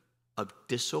danger of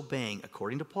disobeying,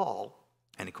 according to Paul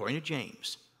and according to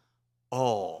James,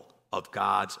 all of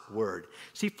God's word.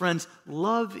 See, friends,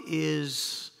 love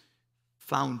is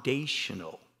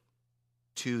foundational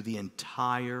to the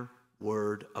entire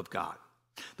word of God.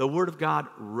 The word of God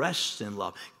rests in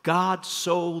love. God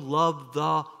so loved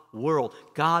the world.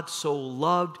 God so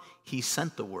loved, he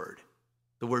sent the word.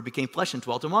 The word became flesh and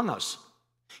dwelt among us.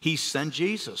 He sent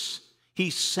Jesus. He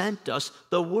sent us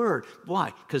the word.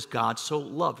 Why? Because God so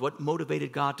loved. What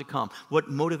motivated God to come? What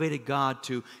motivated God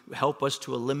to help us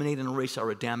to eliminate and erase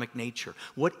our Adamic nature?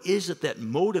 What is it that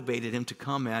motivated him to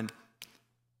come and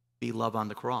be love on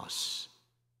the cross?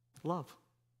 Love.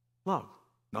 Love.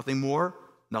 Nothing more,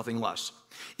 nothing less.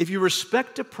 If you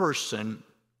respect a person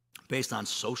based on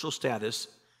social status,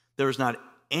 there is not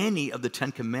any of the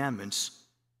 10 commandments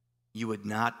you would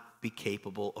not be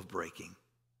capable of breaking.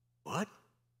 What?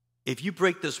 If you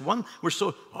break this one,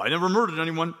 I never murdered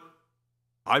anyone.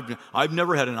 I've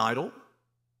never had an idol.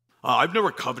 I've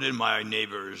never coveted my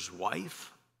neighbor's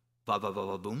wife.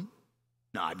 Boom.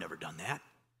 No, I've never done that.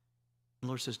 The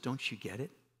Lord says, don't you get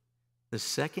it? The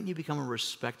second you become a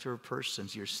respecter of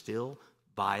persons, you're still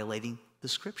violating the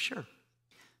scripture.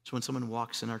 So when someone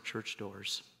walks in our church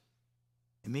doors,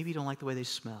 and maybe you don't like the way they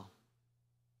smell,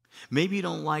 maybe you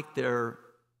don't like their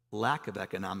lack of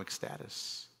economic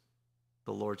status,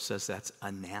 the Lord says that's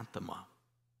anathema,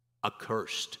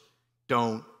 accursed.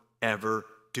 Don't ever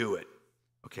do it,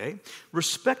 okay?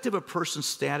 Respect of a person's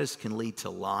status can lead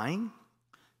to lying,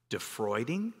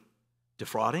 defrauding,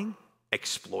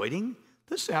 exploiting.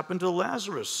 This happened to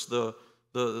Lazarus, the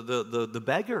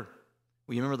beggar.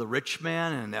 Well, you remember the rich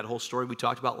man and that whole story we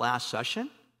talked about last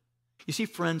session? You see,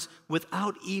 friends,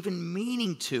 without even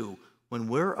meaning to, when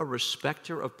we're a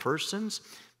respecter of persons,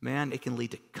 man, it can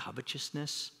lead to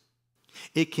covetousness.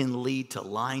 It can lead to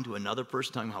lying to another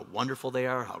person, telling them how wonderful they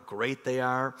are, how great they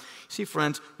are. See,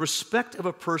 friends, respect of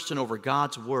a person over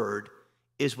God's word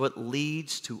is what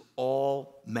leads to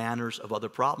all manners of other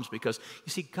problems. Because, you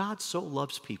see, God so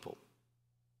loves people.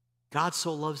 God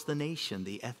so loves the nation,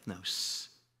 the ethnos,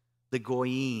 the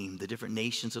goyim, the different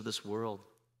nations of this world.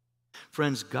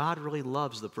 Friends, God really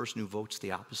loves the person who votes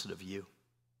the opposite of you.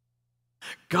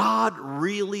 God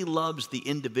really loves the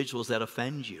individuals that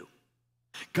offend you.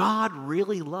 God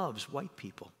really loves white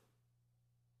people.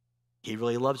 He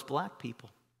really loves black people,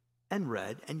 and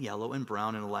red and yellow and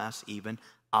brown, and alas, even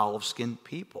olive-skinned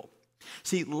people.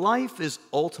 See, life is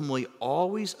ultimately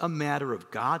always a matter of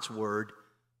God's word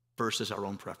versus our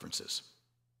own preferences.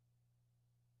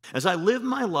 As I live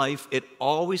my life, it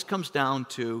always comes down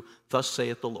to, thus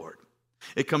saith the Lord.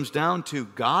 It comes down to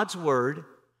God's word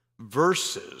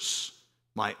versus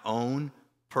my own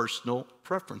personal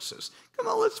preferences. Come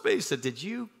on, let's face it. Did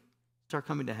you start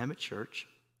coming to Hemet.Church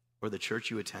or the church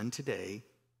you attend today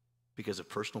because of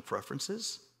personal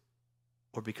preferences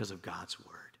or because of God's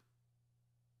word?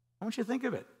 I want you to think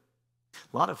of it.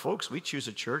 A lot of folks, we choose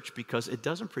a church because it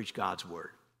doesn't preach God's word.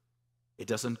 It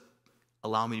doesn't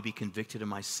allow me to be convicted of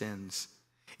my sins.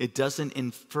 It doesn't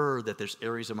infer that there's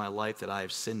areas of my life that I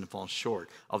have sinned and fallen short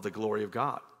of the glory of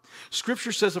God.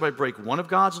 Scripture says if I break one of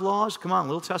God's laws, come on,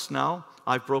 little test now.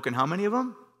 I've broken how many of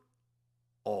them?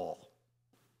 All.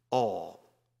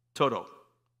 Todo.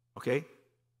 Okay?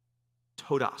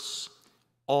 Todas.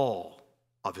 All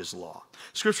of his law.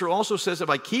 Scripture also says if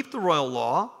I keep the royal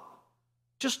law,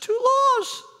 just 2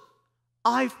 laws,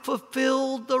 I've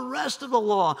fulfilled the rest of the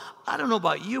law. I don't know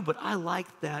about you, but I like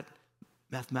that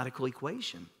mathematical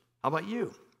equation. How about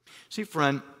you? See,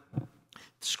 friend,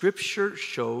 Scripture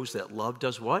shows that love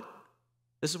does what?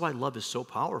 This is why love is so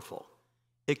powerful.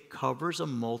 It covers a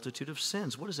multitude of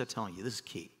sins. What is that telling you? This is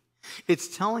key.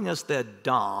 It's telling us that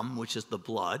dam, which is the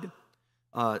blood,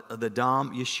 the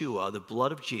Dam Yeshua, the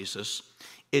blood of Jesus,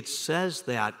 it says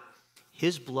that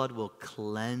his blood will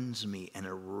cleanse me and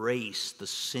erase the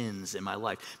sins in my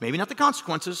life. Maybe not the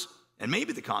consequences, and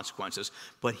maybe the consequences,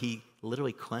 but he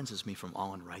literally cleanses me from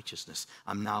all unrighteousness.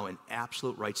 I'm now in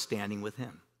absolute right standing with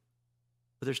him.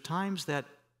 But there's times that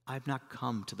I've not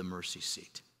come to the mercy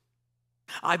seat.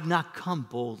 I've not come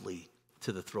boldly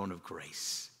to the throne of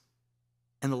grace.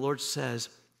 And the Lord says,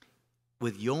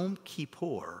 with Yom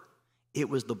Kippur, it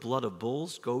was the blood of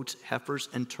bulls, goats, heifers,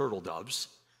 and turtle doves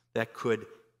that could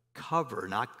cover,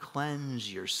 not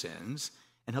cleanse your sins,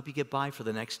 and help you get by for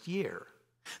the next year.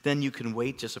 Then you can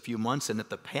wait just a few months, and at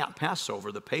the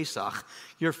Passover, the Pesach,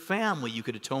 your family, you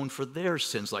could atone for their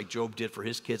sins like Job did for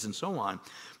his kids and so on.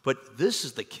 But this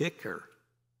is the kicker.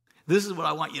 This is what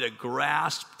I want you to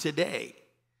grasp today,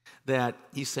 that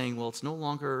he's saying, well, it's no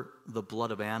longer the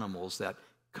blood of animals that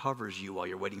covers you while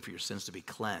you're waiting for your sins to be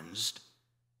cleansed,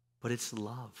 but it's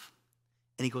love.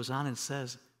 And he goes on and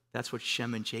says, that's what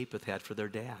Shem and Japheth had for their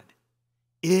dad.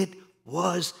 It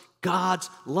was God's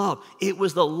love. It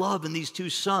was the love in these two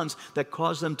sons that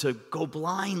caused them to go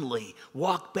blindly,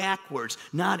 walk backwards,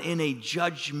 not in a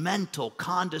judgmental,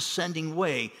 condescending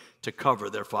way to cover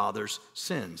their father's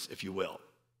sins, if you will.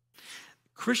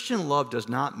 Christian love does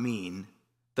not mean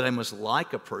that I must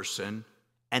like a person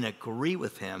and agree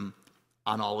with him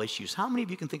on all issues. How many of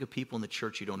you can think of people in the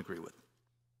church you don't agree with?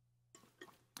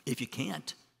 If you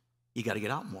can't, you got to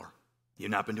get out more.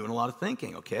 You've not been doing a lot of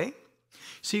thinking, okay?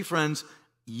 See, friends,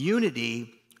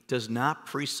 unity does not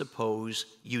presuppose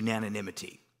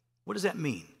unanimity. What does that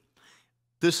mean?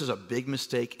 This is a big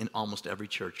mistake in almost every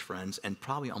church, friends, and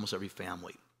probably almost every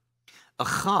family.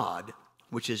 Echad,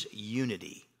 which is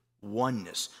unity,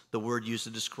 oneness, the word used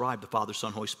to describe the Father,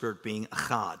 Son, Holy Spirit being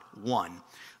echad, one.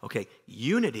 Okay,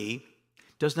 unity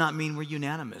does not mean we're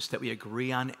unanimous, that we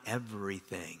agree on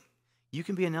everything. You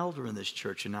can be an elder in this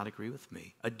church and not agree with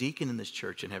me, a deacon in this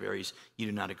church and have areas you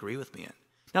do not agree with me in.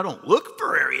 Now, don't look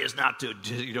for areas not to,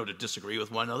 to disagree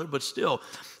with one another, but still,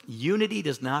 unity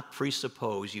does not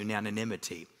presuppose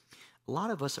unanimity. A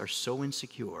lot of us are so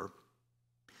insecure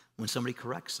when somebody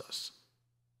corrects us,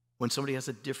 when somebody has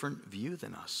a different view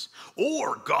than us.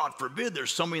 Or, God forbid,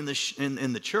 there's somebody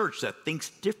in the church that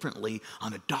thinks differently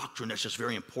on a doctrine that's just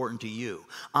very important to you,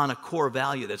 on a core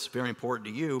value that's very important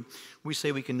to you. We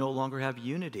say we can no longer have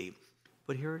unity.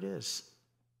 But here it is.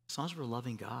 As long as we're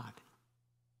loving God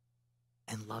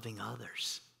and loving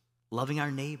others, loving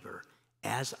our neighbor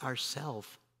as ourselves,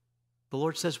 the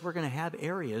Lord says we're going to have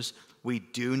areas we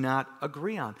do not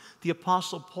agree on. The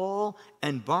Apostle Paul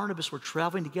and Barnabas were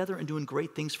traveling together and doing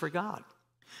great things for God.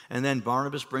 And then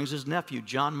Barnabas brings his nephew,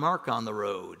 John Mark, on the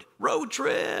road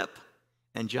trip.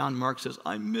 And John Mark says,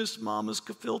 I miss Mama's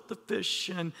gefilte fish,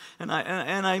 and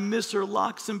I miss her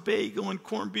lox and bagel and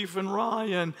corned beef and rye,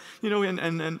 and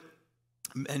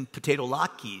potato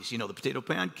latkes, the potato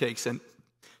pancakes. And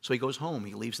so he goes home.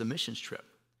 He leaves the missions trip.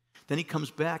 Then he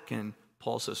comes back, and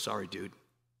Paul says, sorry, dude,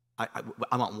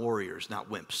 I want warriors,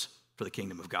 not wimps, for the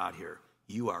kingdom of God here.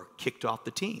 You are kicked off the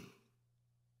team.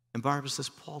 And Barnabas says,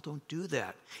 Paul, don't do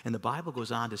that. And the Bible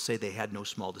goes on to say they had no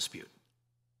small dispute.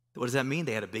 What does that mean?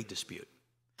 They had a big dispute.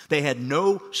 They had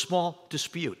no small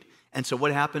dispute. And so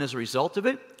what happened as a result of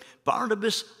it?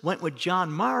 Barnabas went with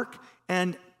John Mark,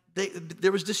 and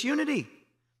there was disunity.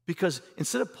 Because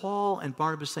instead of Paul and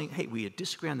Barnabas saying, hey, we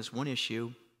disagree on this one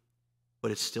issue, but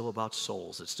it's still about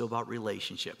souls. It's still about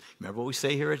relationship. Remember what we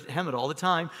say here at Hemet all the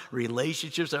time?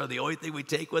 Relationships are the only thing we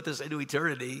take with us into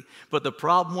eternity. But the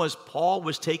problem was Paul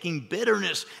was taking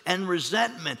bitterness and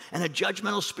resentment and a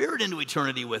judgmental spirit into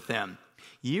eternity with them.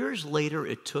 Years later,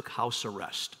 it took house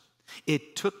arrest.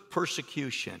 It took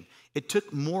persecution. It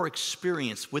took more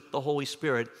experience with the Holy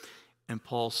Spirit. And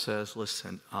Paul says,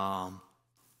 listen, I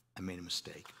made a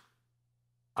mistake.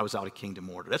 I was out of kingdom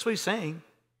order. That's what he's saying.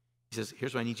 He says,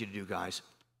 here's what I need you to do, guys.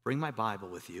 Bring my Bible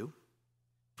with you.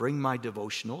 Bring my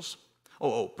devotionals.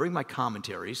 Bring my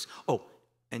commentaries. And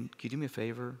can you do me a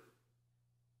favor?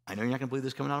 I know you're not going to believe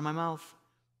this coming out of my mouth.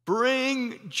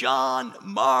 Bring John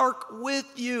Mark with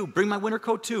you. Bring my winter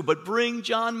coat too, but bring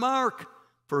John Mark.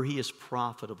 For he is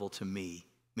profitable to me,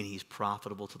 meaning he's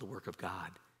profitable to the work of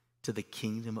God, to the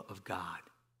kingdom of God.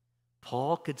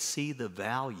 Paul could see the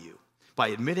value. By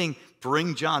admitting,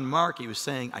 bring John Mark, he was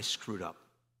saying, I screwed up.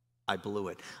 I blew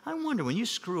it. I wonder, when you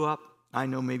screw up, I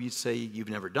know maybe you'd say you've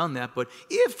never done that, but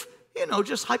if,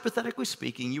 just hypothetically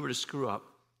speaking, you were to screw up,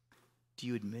 do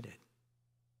you admit it?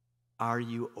 Are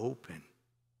you open?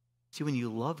 See, when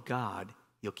you love God,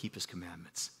 you'll keep his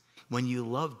commandments. When you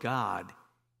love God,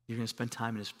 you're going to spend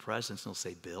time in his presence, and he'll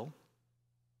say, Bill.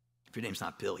 If your name's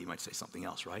not Bill, you might say something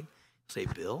else, right? Say,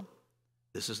 Bill,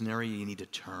 This is an area you need to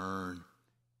turn.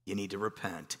 You need to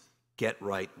repent. Get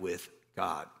right with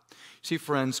God. See,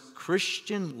 friends,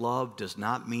 Christian love does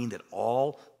not mean that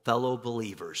all fellow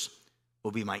believers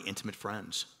will be my intimate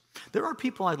friends. There are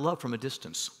people I love from a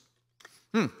distance.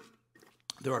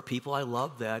 There are people I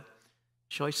love that,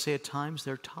 shall I say at times,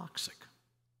 they're toxic.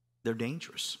 They're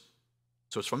dangerous.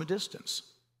 So it's from a distance.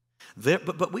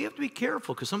 But we have to be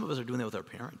careful because some of us are doing that with our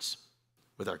parents,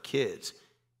 with our kids.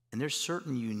 And there's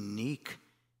certain unique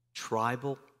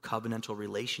tribal covenantal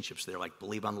relationships there, like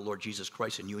believe on the Lord Jesus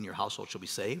Christ and you and your household shall be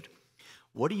saved.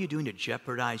 What are you doing to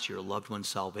jeopardize your loved one's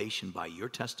salvation by your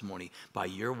testimony, by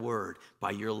your word,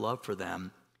 by your love for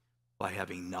them, by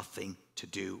having nothing to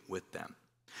do with them?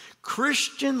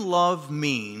 Christian love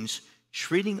means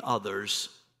treating others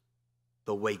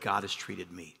the way God has treated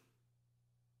me.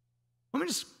 Let me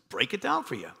just break it down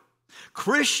for you.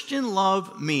 Christian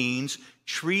love means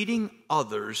treating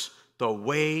others the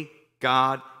way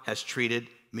God has treated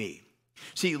me.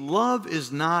 See, love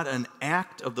is not an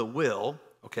act of the will,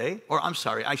 okay? Or I'm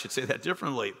sorry, I should say that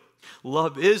differently.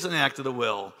 Love is an act of the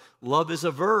will. Love is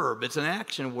a verb. It's an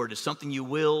action word. It's something you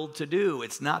will to do.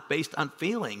 It's not based on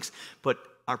feelings. But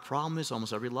our problem is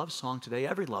almost every love song today,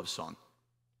 every love song,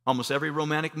 almost every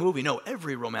romantic movie, no,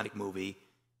 every romantic movie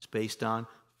is based on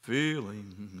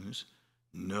feelings,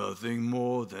 nothing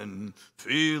more than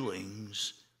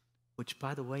feelings, which,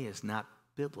 by the way, is not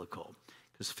biblical,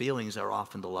 because feelings are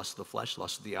often the lust of the flesh,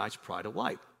 lust of the eyes, pride of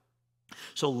life.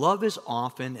 So love is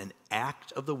often an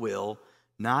act of the will,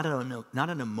 not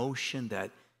an emotion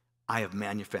that I have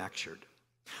manufactured.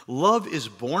 Love is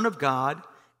born of God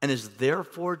and is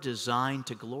therefore designed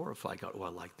to glorify God. Oh, I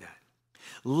like that.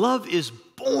 Love is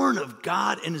born of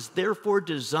God and is therefore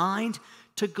designed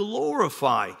to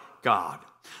glorify God.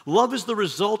 Love is the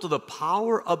result of the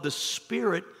power of the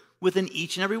Spirit within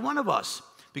each and every one of us.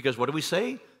 Because what do we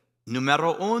say?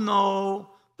 Numero uno,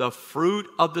 the fruit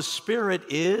of the Spirit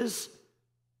is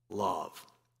love.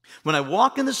 When I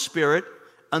walk in the Spirit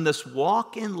and thus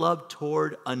walk in love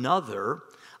toward another,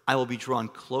 I will be drawn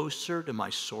closer to my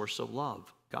source of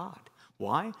love, God.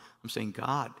 Why? I'm saying,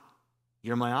 God,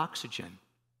 you're my oxygen.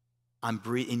 I'm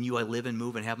breathing in you. I live and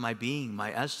move and have my being,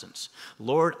 my essence.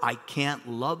 Lord, I can't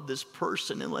love this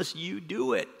person unless you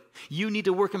do it. You need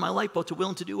to work in my life both to will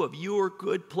and to do of your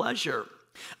good pleasure.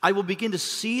 I will begin to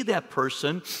see that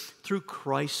person through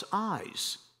Christ's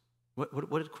eyes. What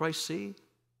did Christ see?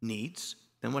 Needs.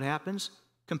 Then what happens?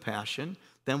 Compassion.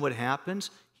 Then what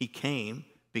happens? He came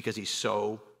because he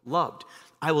so loved.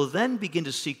 I will then begin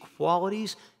to see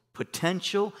qualities,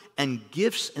 potential, and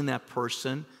gifts in that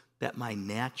person that my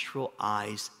natural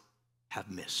eyes have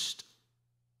missed.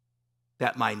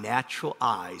 That my natural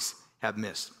eyes have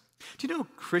missed. Do you know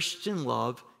Christian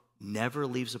love never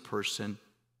leaves a person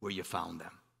where you found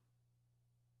them?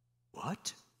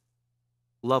 What?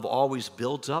 Love always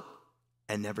builds up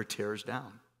and never tears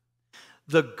down.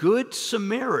 The Good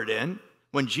Samaritan,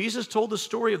 when Jesus told the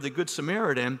story of the Good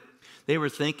Samaritan, they were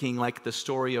thinking like the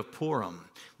story of Purim,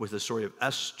 with the story of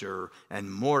Esther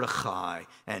and Mordecai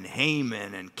and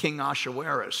Haman and King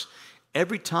Ahasuerus.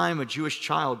 Every time a Jewish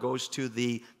child goes to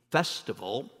the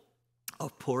festival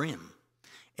of Purim,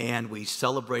 and we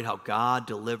celebrate how God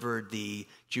delivered the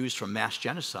Jews from mass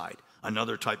genocide,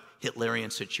 another type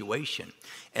Hitlerian situation.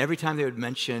 Every time they would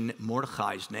mention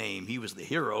Mordecai's name, he was the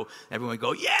hero, everyone would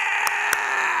go,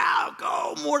 yeah,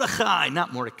 go Mordecai.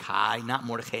 Not Mordecai, not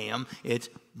Mordecai, it's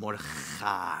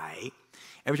Mordecai.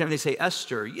 Every time they say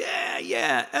Esther,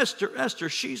 yeah, Esther,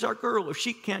 she's our girl. If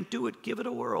she can't do it, give it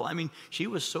a whirl. I mean, she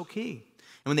was so key.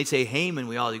 And when they say Haman,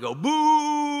 we all go,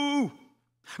 boo,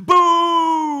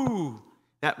 boo.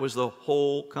 That was the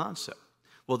whole concept.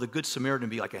 Well, the Good Samaritan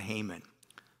would be like a Haman.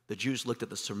 The Jews looked at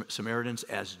the Samaritans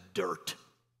as dirt.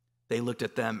 They looked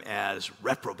at them as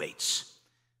reprobates.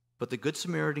 But the Good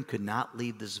Samaritan could not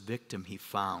leave this victim he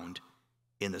found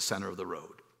in the center of the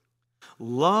road.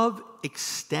 Love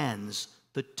extends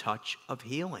the touch of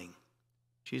healing.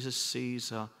 Jesus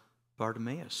sees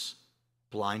Bartimaeus,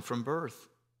 blind from birth.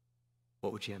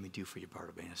 What would you have me do for you,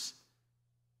 Bartimaeus?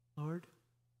 Lord,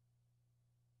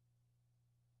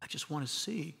 I just want to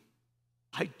see.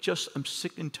 I'm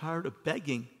sick and tired of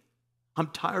begging. I'm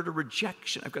tired of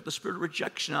rejection. I've got the spirit of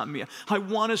rejection on me. I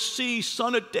want to see,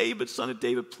 Son of David,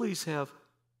 please have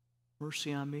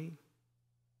mercy on me.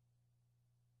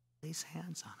 Lays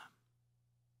hands on him.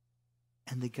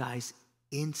 And the guy's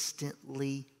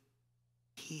instantly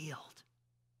healed.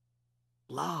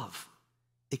 Love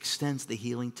extends the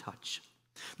healing touch.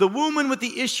 The woman with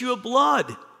the issue of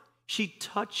blood, she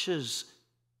touches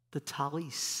the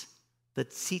talis, the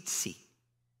tzitzi,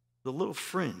 the little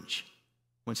fringe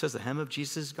When it says the hem of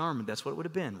Jesus' garment, that's what it would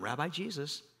have been, Rabbi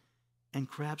Jesus, and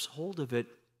grabs hold of it,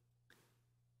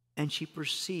 and she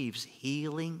perceives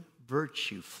healing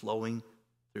virtue flowing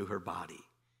through her body.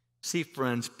 See,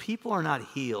 friends, people are not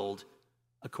healed,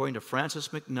 according to Francis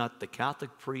McNutt, the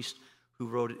Catholic priest who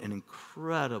wrote an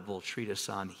incredible treatise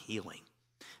on healing.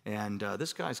 And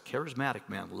this guy's charismatic,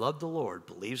 man, loved the Lord,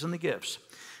 believes in the gifts.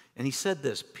 And he said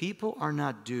this: people are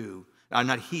not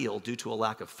healed due to a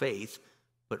lack of faith,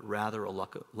 but rather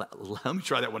let me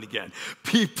try that one again.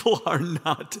 People are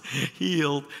not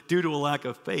healed due to a lack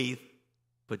of faith,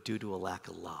 but due to a lack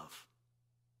of love.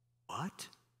 What?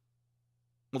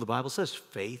 Well, the Bible says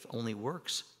faith only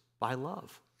works by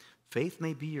love. Faith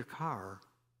may be your car,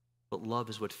 but love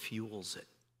is what fuels it.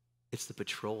 It's the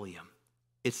petroleum.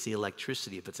 It's the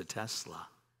electricity if it's a Tesla.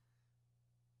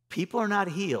 People are not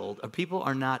healed, or people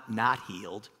are not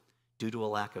healed due to a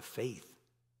lack of faith,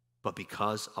 but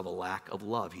because of a lack of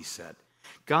love, he said.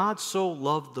 God so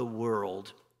loved the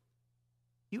world.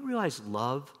 You realize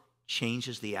love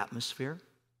changes the atmosphere?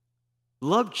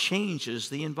 Love changes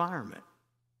the environment.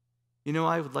 You know,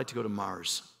 I would like to go to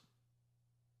Mars.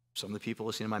 Some of the people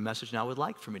listening to my message now would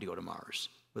like for me to go to Mars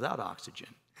without oxygen.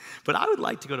 But I would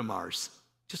like to go to Mars.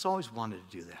 Just always wanted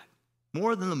to do that.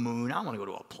 More than the moon, I want to go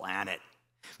to a planet.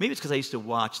 Maybe it's because I used to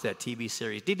watch that TV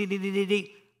series,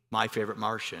 My Favorite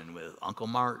Martian, with Uncle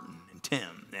Martin and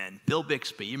Tim and Bill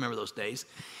Bixby. You remember those days.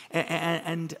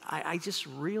 And I just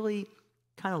really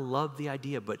kind of love the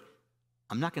idea, but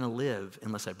I'm not going to live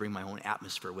unless I bring my own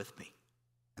atmosphere with me.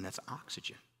 And that's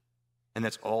oxygen. And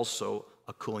that's also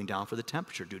a cooling down for the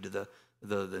temperature due to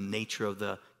the nature of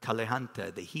the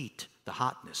calejante, the heat, the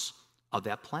hotness of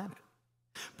that planet.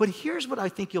 But here's what I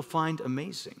think you'll find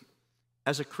amazing.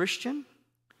 As a Christian,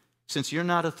 since you're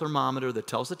not a thermometer that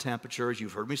tells the temperature, as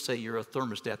you've heard me say, you're a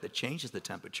thermostat that changes the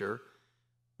temperature,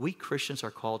 we Christians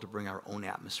are called to bring our own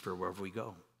atmosphere wherever we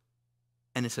go.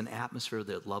 And it's an atmosphere of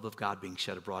the love of God being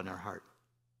shed abroad in our heart.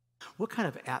 What kind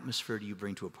of atmosphere do you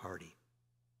bring to a party?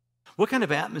 What kind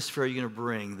of atmosphere are you going to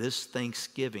bring this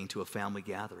Thanksgiving to a family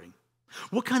gathering?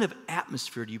 What kind of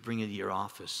atmosphere do you bring into your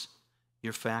office,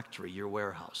 your factory, your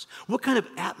warehouse? What kind of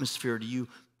atmosphere do you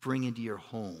bring into your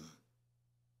home?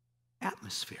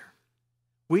 Atmosphere.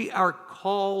 We are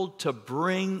called to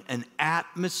bring an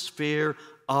atmosphere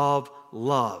of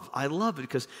love. I love it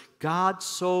because God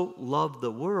so loved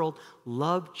the world,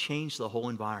 love changed the whole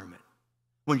environment.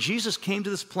 When Jesus came to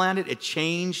this planet, it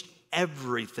changed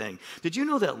everything. Did you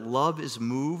know that love is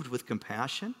moved with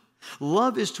compassion?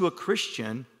 Love is to a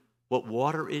Christian what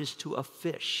water is to a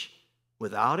fish.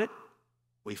 Without it,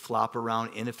 we flop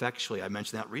around ineffectually. I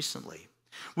mentioned that recently.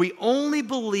 We only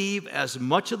believe as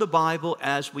much of the Bible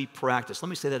as we practice. Let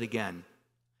me say that again.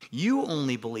 You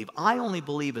only believe, I only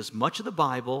believe as much of the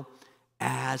Bible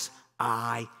as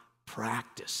I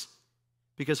practice.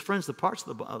 Because, friends, the parts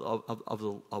of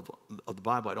the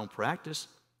Bible I don't practice,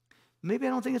 maybe I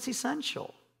don't think it's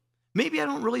essential. Maybe I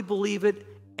don't really believe it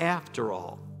after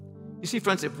all. You see,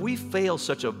 friends, if we fail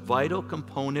such a vital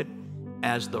component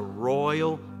as the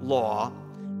royal law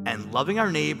and loving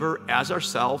our neighbor as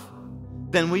ourselves,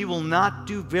 then we will not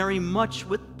do very much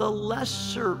with the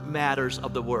lesser matters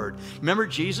of the word. Remember,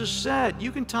 Jesus said,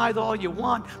 you can tithe all you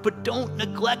want, but don't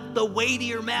neglect the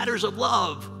weightier matters of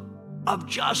love, of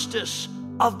justice,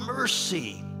 of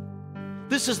mercy.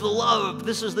 This is the love,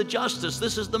 this is the justice,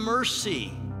 this is the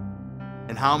mercy.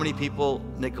 And how many people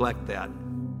neglect that?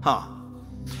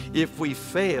 If we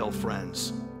fail,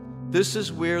 friends, this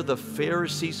is where the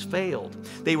Pharisees failed.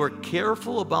 They were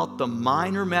careful about the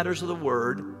minor matters of the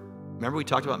word. Remember, we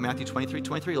talked about Matthew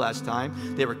 23:23 last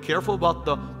time. They were careful about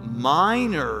the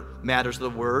minor matters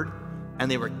of the word, and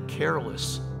they were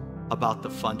careless about the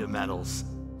fundamentals.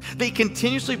 They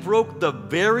continuously broke the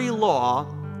very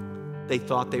law they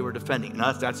thought they were defending.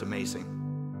 Now, that's amazing.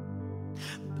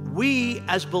 We,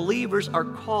 as believers, are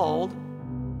called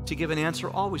to give an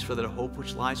answer always for the hope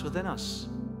which lies within us.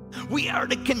 We are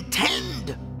to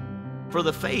contend for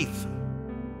the faith.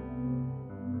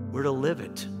 We're to live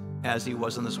it. As he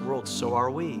was in this world, so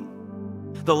are we.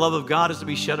 The love of God is to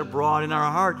be shed abroad in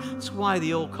our heart. That's why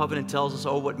the Old Covenant tells us,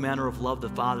 oh, what manner of love the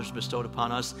Father has bestowed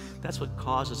upon us. That's what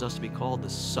causes us to be called the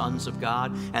sons of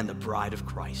God and the bride of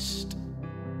Christ.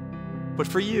 But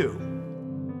for you,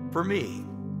 for me,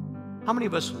 how many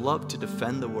of us love to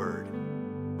defend the word?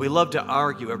 We love to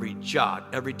argue every jot,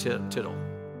 every tittle.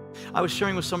 I was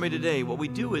sharing with somebody today, what we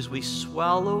do is we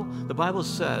swallow, the Bible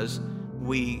says,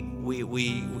 we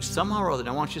somehow or other, and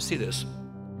I want you to see this.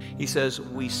 He says,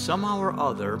 we somehow or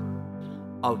other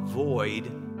avoid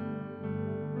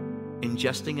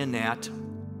ingesting a gnat,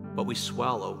 but we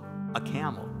swallow a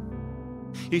camel.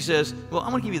 He says, well, I'm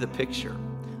going to give you the picture.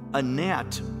 A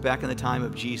gnat, back in the time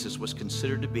of Jesus, was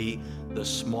considered to be the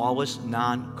smallest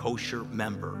non-kosher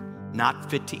member, not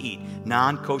fit to eat,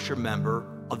 non-kosher member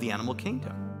of the animal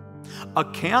kingdom. A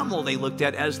camel they looked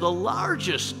at as the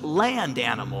largest land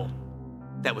animal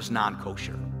that was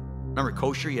non-kosher. Remember,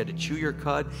 kosher, you had to chew your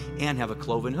cud and have a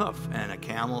cloven hoof, and a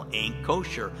camel ain't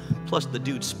kosher. Plus, the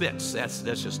dude spits. That's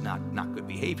just not good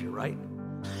behavior, right?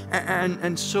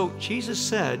 And so Jesus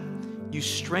said, you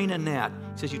strain a gnat.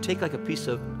 He says you take like a piece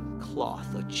of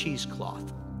cloth, a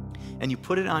cheesecloth, and you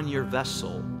put it on your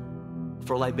vessel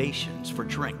for libations, for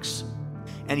drinks.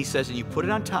 And he says, and you put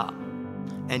it on top,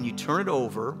 and you turn it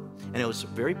over, and it was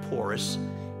very porous,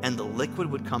 and the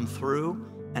liquid would come through,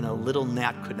 and a little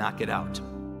gnat could not get out.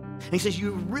 And he says,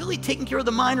 you're really taking care of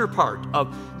the minor part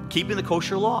of keeping the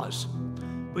kosher laws.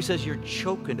 But he says, you're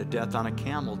choking to death on a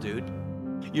camel, dude.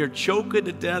 You're choking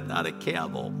to death on a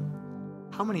camel.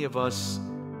 How many of us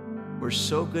were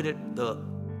so good at the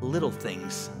little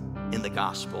things in the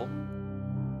gospel,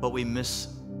 but we miss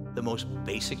the most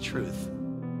basic truth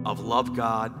of love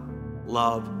God,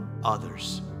 love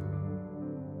others?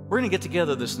 We're going to get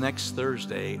together this next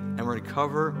Thursday, and we're going to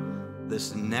cover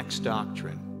this next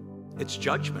doctrine. It's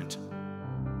judgment.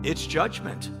 It's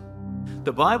judgment.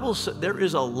 The Bible says there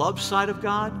is a love side of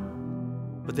God,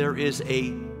 but there is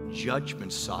a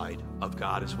judgment side of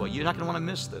God as well. You're not going to want to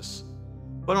miss this.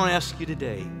 But I want to ask you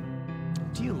today,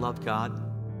 do you love God?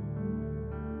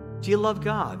 Do you love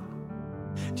God?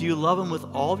 Do you love Him with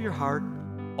all of your heart,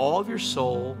 all of your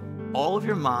soul, all of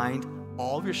your mind,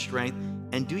 all of your strength?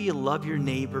 And do you love your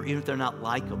neighbor, even if they're not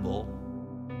likable,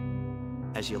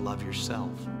 as you love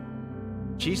yourself?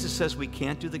 Jesus says we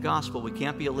can't do the gospel. We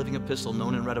can't be a living epistle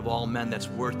known and read of all men that's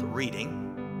worth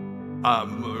reading,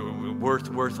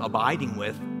 worth abiding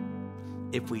with,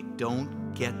 if we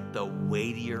don't get the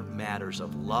weightier matters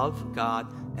of love God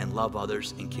and love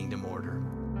others in kingdom order.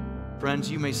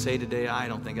 Friends, you may say today, I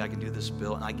don't think I can do this,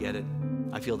 Bill, and I get it.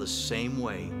 I feel the same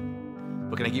way.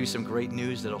 But can I give you some great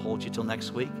news that'll hold you till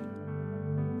next week?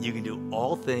 You can do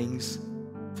all things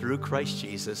through Christ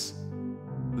Jesus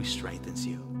who strengthens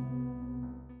you.